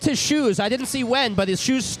he lost his shoes. I didn't see when, but his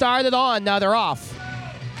shoes started on. Now they're off.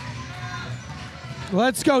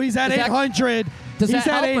 Let's go. He's at Does that- 800. does He's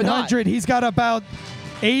that at help or not? 800. He's got about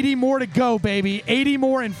 80 more to go, baby. 80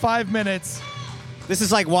 more in 5 minutes. This is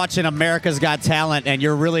like watching America's Got Talent, and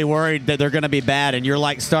you're really worried that they're going to be bad, and you're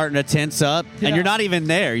like starting to tense up, Yeah. and you're not even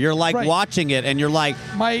there. You're like Right. watching it, and you're like,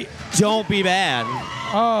 My don't be bad.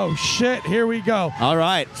 oh shit! Here we go. All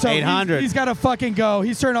right, So 800. He's got to fucking go.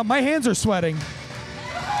 He's turning up. My hands are sweating.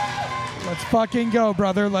 Let's fucking go,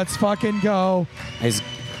 brother. Let's fucking go. He's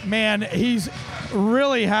Man, he's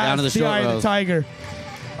really Down to has the the short eye of the rows. tiger.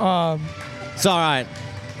 it's all right.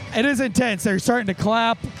 It is intense. They're starting to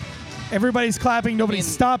clap. Everybody's clapping. Nobody's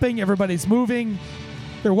stopping. Everybody's moving.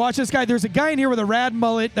 They're watching this guy. There's a guy in here with a rad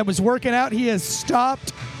mullet that was working out. He has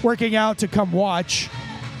stopped working out to come watch.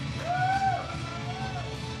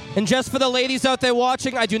 And just for the ladies out there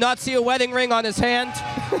watching, I do not see a wedding ring on his hand.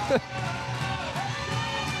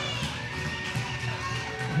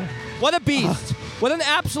 What a beast. What an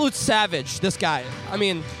absolute savage, this guy. I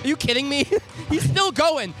mean, are you kidding me? He's still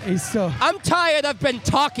going. He's still. I'm tired. I've been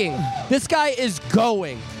talking. This guy is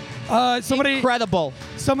going. Somebody Incredible.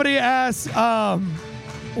 asked,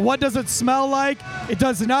 what does it smell like? It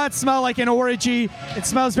does not smell like an orgy. It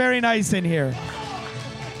smells very nice in here.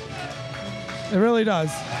 It really does.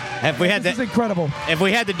 If we had This is the incredible.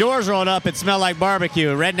 doors rolled up, it smelled like barbecue.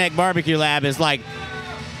 Redneck Barbecue Lab is like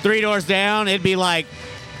 3 doors down. It'd be like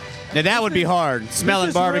Now that would be hard. Smelling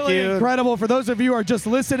This is really barbecue. incredible. For those of you who are just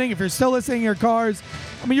listening, if you're still listening in your cars,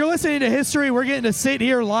 I mean, you're listening to history. We're getting to sit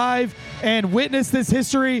here live and witness this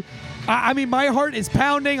history. I mean, my heart is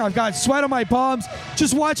pounding. I've got sweat on my palms.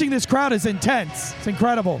 Just watching this crowd is intense. It's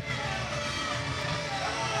incredible.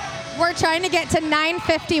 We're trying to get to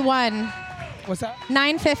 951. What's that?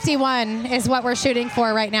 951 is what we're shooting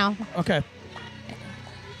for right now. Okay.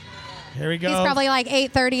 Here we go. He's probably like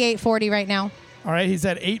 830, 840 right now. All right, he's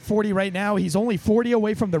at 8:40 right now. He's only 40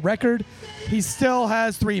 away from the record. He still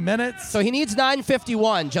has 3 minutes. So he needs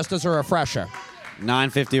 951 just as a refresher.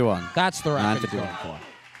 951. That's the record. 951.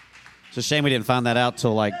 It's a shame we didn't find that out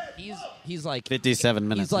till like He's like 57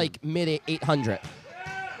 minutes. He's like mid 800.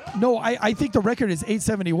 No, I think the record is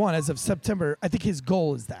 871 as of September. I think his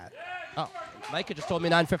goal is that. Oh, Micah just told me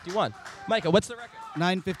 951. Micah, what's the record?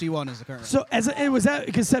 951 is the current. So as it was that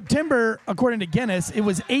because September, according to Guinness, it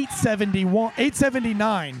was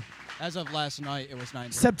 879. As of last night, it was 9.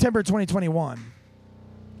 September 2021.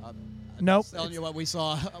 Nope. Telling you what we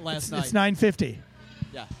saw last night. It's 950.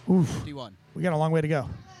 Yeah. Oof. 51. We got a long way to go.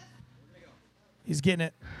 He's getting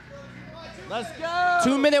it. Let's go.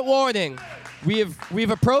 2-minute warning.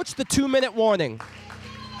 We've approached the 2-minute warning.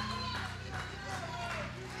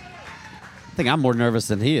 I think I'm more nervous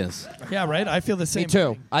than he is. Yeah, right. I feel the same. Me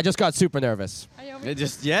too. thing. I just got super nervous. It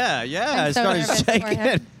just, yeah. I'm I so started nervous for him.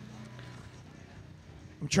 shaking.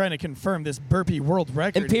 I'm trying to confirm this burpee world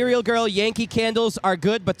record. Imperial Girl Yankee candles are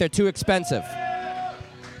good, but they're too expensive.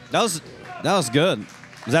 That was good.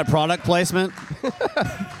 Was that product placement?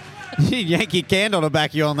 Yankee Candle to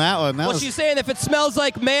back you on that one. That Well, was, she's saying if it smells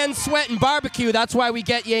like man sweat and barbecue, that's why we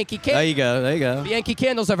get Yankee there candles. you go. The Yankee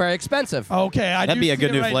candles are very expensive. Okay, I That'd do be a see good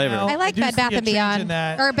it new right flavor. now. I like do Bed see Bath a and change in Beyond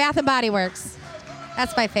that. or Bath and Body Works.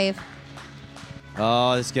 That's my fave.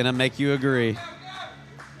 Oh, it's going to make you agree.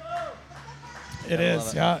 It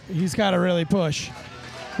is. Yeah, he's got to really push.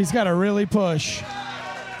 He's got to really push.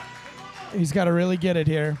 He's got to really get it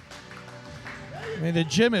here. I mean, the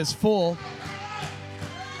gym is full.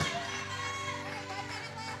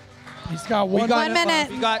 He's got one, 1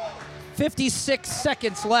 minute. We got 56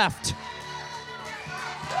 seconds left.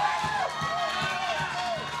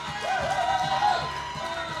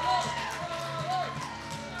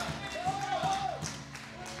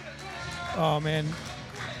 Oh, man.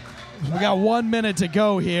 We got 1 minute to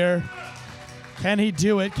go here. Can he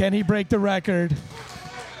do it? Can he break the record?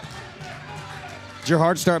 Did your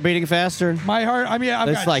heart start beating faster? My heart, I mean, I've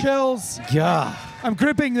It's got like- chills. God. I'm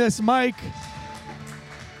gripping this mic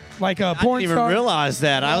like a I porn didn't even star. realize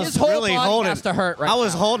that. I His was whole really body holding. has to hurt right I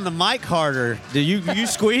was now. holding the mic harder. Did you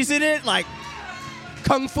squeezing it like?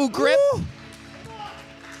 Kung Fu grip. Woo!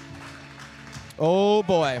 Oh,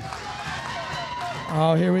 boy.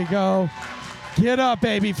 Oh, here we go. Get up,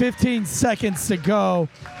 baby. 15 seconds to go.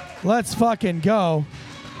 Let's fucking go.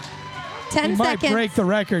 10 He might seconds. break the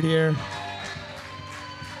record here.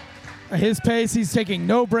 At his pace, he's taking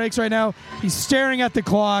no breaks right now. He's staring at the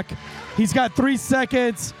clock. He's got 3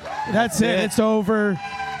 seconds. That's it. It's over.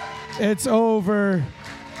 It's over.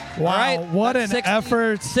 Wow, All right. what an 60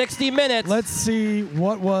 effort. 60 minutes. Let's see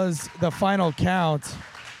what was the final count.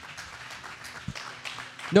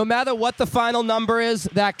 No matter what the final number is,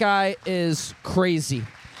 that guy is crazy.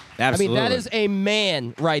 Absolutely. I mean, that is a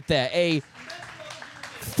man right there. A That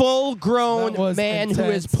full-grown was man who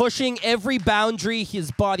is intense. pushing every boundary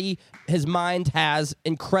his body, his mind has.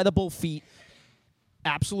 Incredible feat.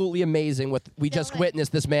 Absolutely amazing what we just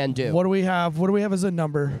witnessed this man do. What do we have? What do we have as a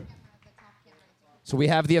number? So we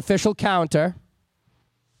have the official counter.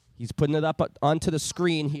 He's putting it up onto the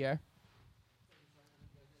screen here.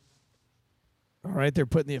 All right, they're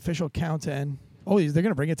putting the official count in. Oh, they're going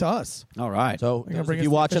to bring it to us. All right. So gonna those bring of us you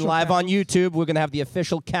the watching official live count. on YouTube, we're going to have the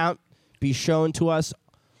official count be shown to us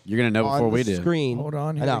You're gonna know on before the we do. screen. Hold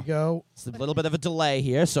on, I here know. we go. It's a little bit of a delay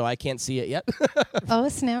here, so I can't see it yet. Oh,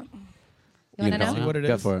 snap. You want to can know? See what it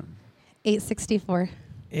Go is? for it. 864.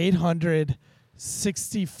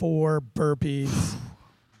 864 burpees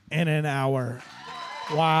in an hour.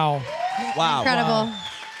 Wow. Wow. Incredible.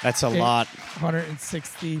 That's a lot.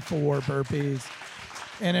 164 burpees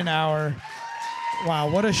in an hour. Wow,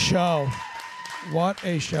 what a show. What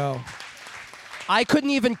a show. I couldn't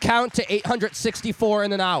even count to 864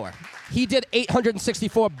 in an hour. He did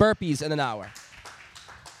 864 burpees in an hour.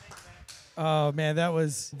 Oh, man, that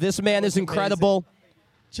was This man is incredible.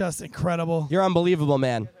 just incredible. You're unbelievable,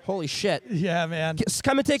 man. Holy shit. Yeah, man.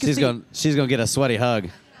 Come and take a She's seat. gonna get a sweaty hug.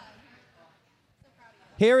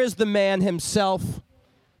 Here is the man himself.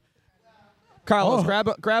 Carlos,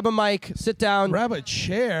 Oh. grab a mic, sit down. Grab a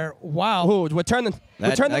chair. Wow. Ooh, we're turning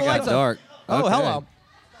That the got lights dark. on. Oh, Okay. hello.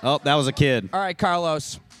 Oh, that was a kid. All right,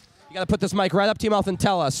 Carlos. You got to put this mic right up to your mouth and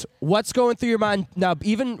tell us what's going through your mind now.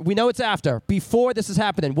 Even we know it's after. Before this is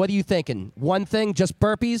happening, what are you thinking? One thing, just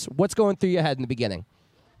burpees. What's going through your head in the beginning?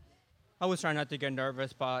 I was trying not to get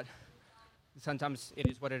nervous, but sometimes it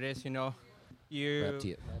is what it is.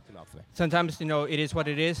 Sometimes it is what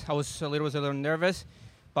it is. I was a little nervous,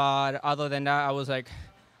 but other than that, I was like,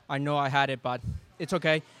 I know I had it, but it's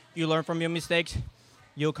okay. You learn from your mistakes.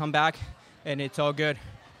 You'll come back, and it's all good.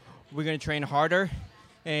 We're gonna train harder.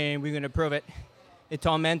 And we're going to prove it. It's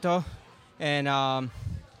all mental, and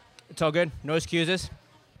it's all good. No excuses.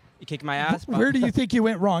 You kicked my ass. Where do you think you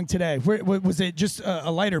went wrong today? Was it just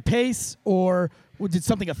a lighter pace, or did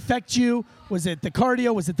something affect you? Was it the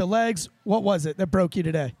cardio? Was it the legs? What was it that broke you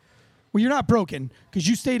today? Well, you're not broken because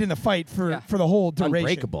you stayed in the fight for the whole duration.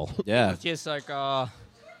 Unbreakable. Yeah. It's just like I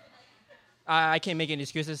can't make any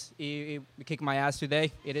excuses. You kicked my ass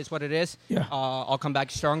today. It is what it is. Yeah. I'll come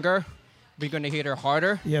back stronger. We're going to hit her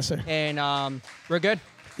harder. Yes, sir. And we're good.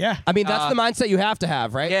 Yeah. I mean, that's the mindset you have to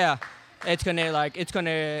have, right? Yeah. It's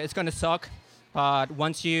gonna suck. But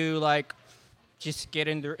once you just get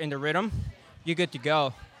in the rhythm, you're good to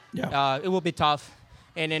go. Yeah. It will be tough.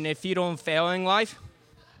 And then if you don't fail in life,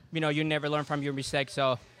 you never learn from your mistakes.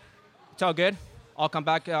 So it's all good. I'll come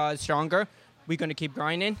back stronger. We're going to keep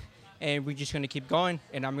grinding, and we're just going to keep going.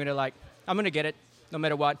 And I'm going to get it no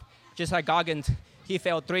matter what. Just like Goggins, he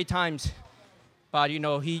failed 3 times. But,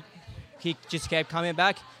 he just kept coming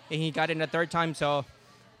back, and he got it the 3rd time. So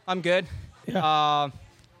I'm good. Yeah. Of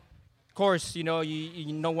course, no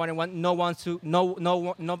one wants to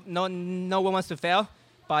fail,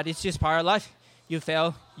 but it's just part of life. You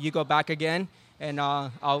fail, you go back again, and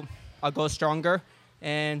I'll go stronger,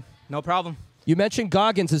 and no problem. You mentioned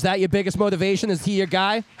Goggins. Is that your biggest motivation? Is he your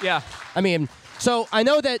guy? Yeah. I mean, so I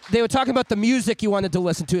know that they were talking about the music you wanted to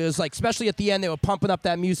listen to. It was especially at the end, they were pumping up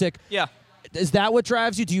that music. Yeah. Is that what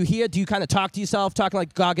drives you? Do you kind of talk to yourself, talking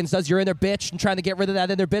like Goggins does, your inner bitch, and trying to get rid of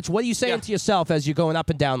that inner bitch? What are you saying to yourself as you're going up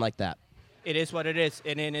and down like that? It is what it is.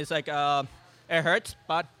 And then it's it hurts,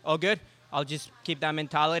 but all good. I'll just keep that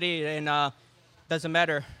mentality, and doesn't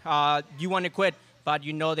matter. You want to quit, but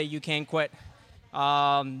you know that you can't quit.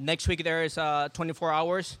 Next week there is 24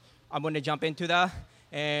 hours. I'm going to jump into that,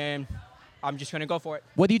 and I'm just going to go for it.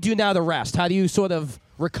 What do you do now to rest? How do you sort of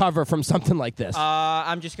recover from something like this?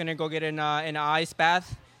 I'm just going to go get in an ice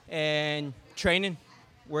bath and training.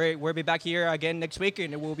 We'll be back here again next week,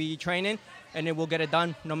 and we'll be training, and then we'll get it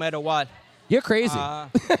done no matter what. You're crazy.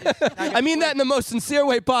 I mean that in the most sincere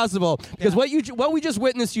way possible. Because what we just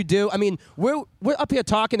witnessed you do, I mean, we're up here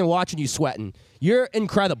talking and watching you sweating. You're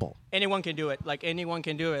incredible. Anyone can do it. Anyone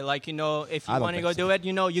can do it. If you want to go do it,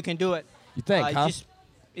 you can do it. You think, huh?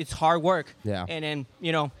 It's hard work. Yeah. And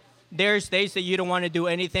then, there's days that you don't want to do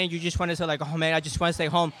anything. You just want to say, oh, man, I just want to stay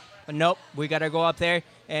home. But nope, we got to go up there,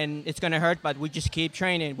 and it's going to hurt, but we just keep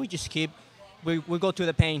training. We just we go through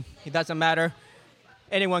the pain. It doesn't matter.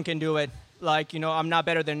 Anyone can do it. I'm not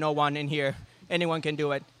better than no one in here. Anyone can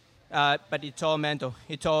do it. But it's all mental.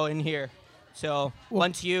 It's all in here. So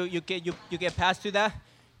once you get past to that,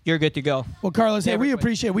 you're good to go. Well, Carlos, hey, we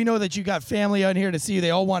appreciate it. We know that you got family out here to see you. They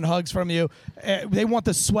all want hugs from you. They want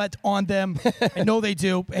the sweat on them. I know they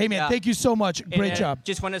do. Hey, man, thank you so much. Great job.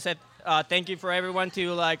 Just want to say thank you for everyone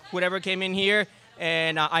to, whoever came in here.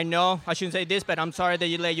 And I know I shouldn't say this, but I'm sorry that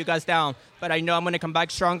you let you guys down. But I know I'm going to come back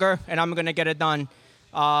stronger, and I'm going to get it done.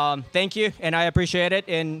 Thank you, and I appreciate it.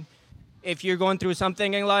 And if you're going through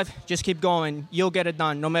something in life, just keep going. You'll get it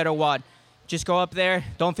done no matter what. Just go up there.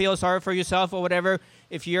 Don't feel sorry for yourself or whatever.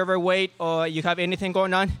 If you ever wait or you have anything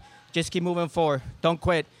going on, just keep moving forward. Don't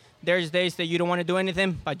quit. There's days that you don't want to do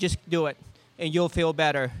anything, but just do it, and you'll feel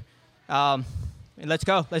better. And let's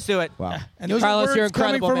go. Let's do it. Wow. And those Carlos, are words you're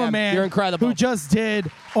incredible, coming from a man You're incredible. who just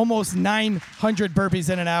did almost 900 burpees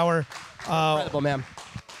in an hour. Incredible, man.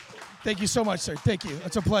 Thank you so much, sir. Thank you.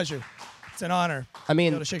 It's a pleasure. It's an honor. I mean,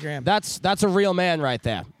 to be able to shake your hand. That's a real man right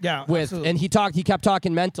there. Yeah, absolutely. And he kept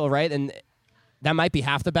talking mental, right? And that might be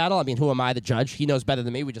half the battle. I mean, who am I to judge? He knows better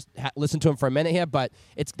than me. We just listen to him for a minute here, but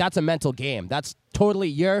that's a mental game. That's totally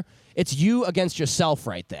it's you against yourself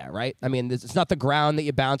right there, right? I mean, it's not the ground that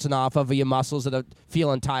you're bouncing off of or your muscles that are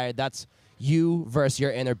feeling tired. That's you versus your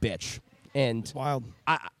inner bitch. And wild.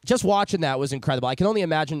 Just watching that was incredible. I can only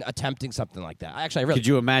imagine attempting something like that. I really could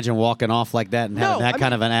you imagine walking off like that and having that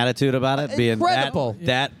kind of an attitude about it, being incredible.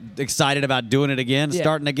 that excited about doing it again,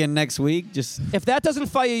 starting again next week? Just if that doesn't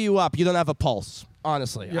fire you up, you don't have a pulse.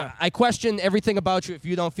 Honestly, I question everything about you if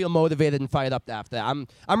you don't feel motivated and fired up after that. I'm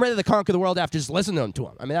ready to conquer the world after just listening to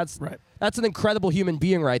him. I mean, that's an incredible human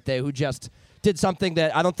being right there who just did something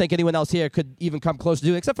that I don't think anyone else here could even come close to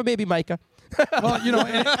doing, except for maybe Micah. Well,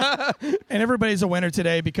 and everybody's a winner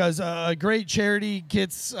today because a great charity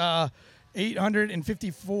gets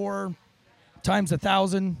 854 times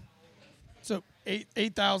 1,000, so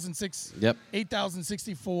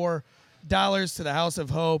 $8,064 to the House of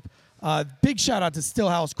Hope. Big shout out to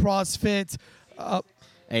Stillhouse CrossFit.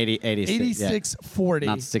 8640.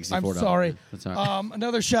 Not $64. I'm sorry. That's all right.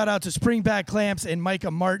 Another shout out to Springback Clamps and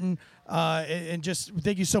Micah Martin. And just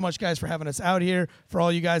thank you so much, guys, for having us out here. For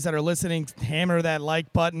all you guys that are listening, hammer that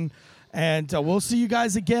like button. And we'll see you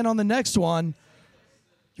guys again on the next one.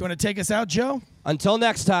 You want to take us out, Joe? Until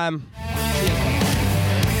next time.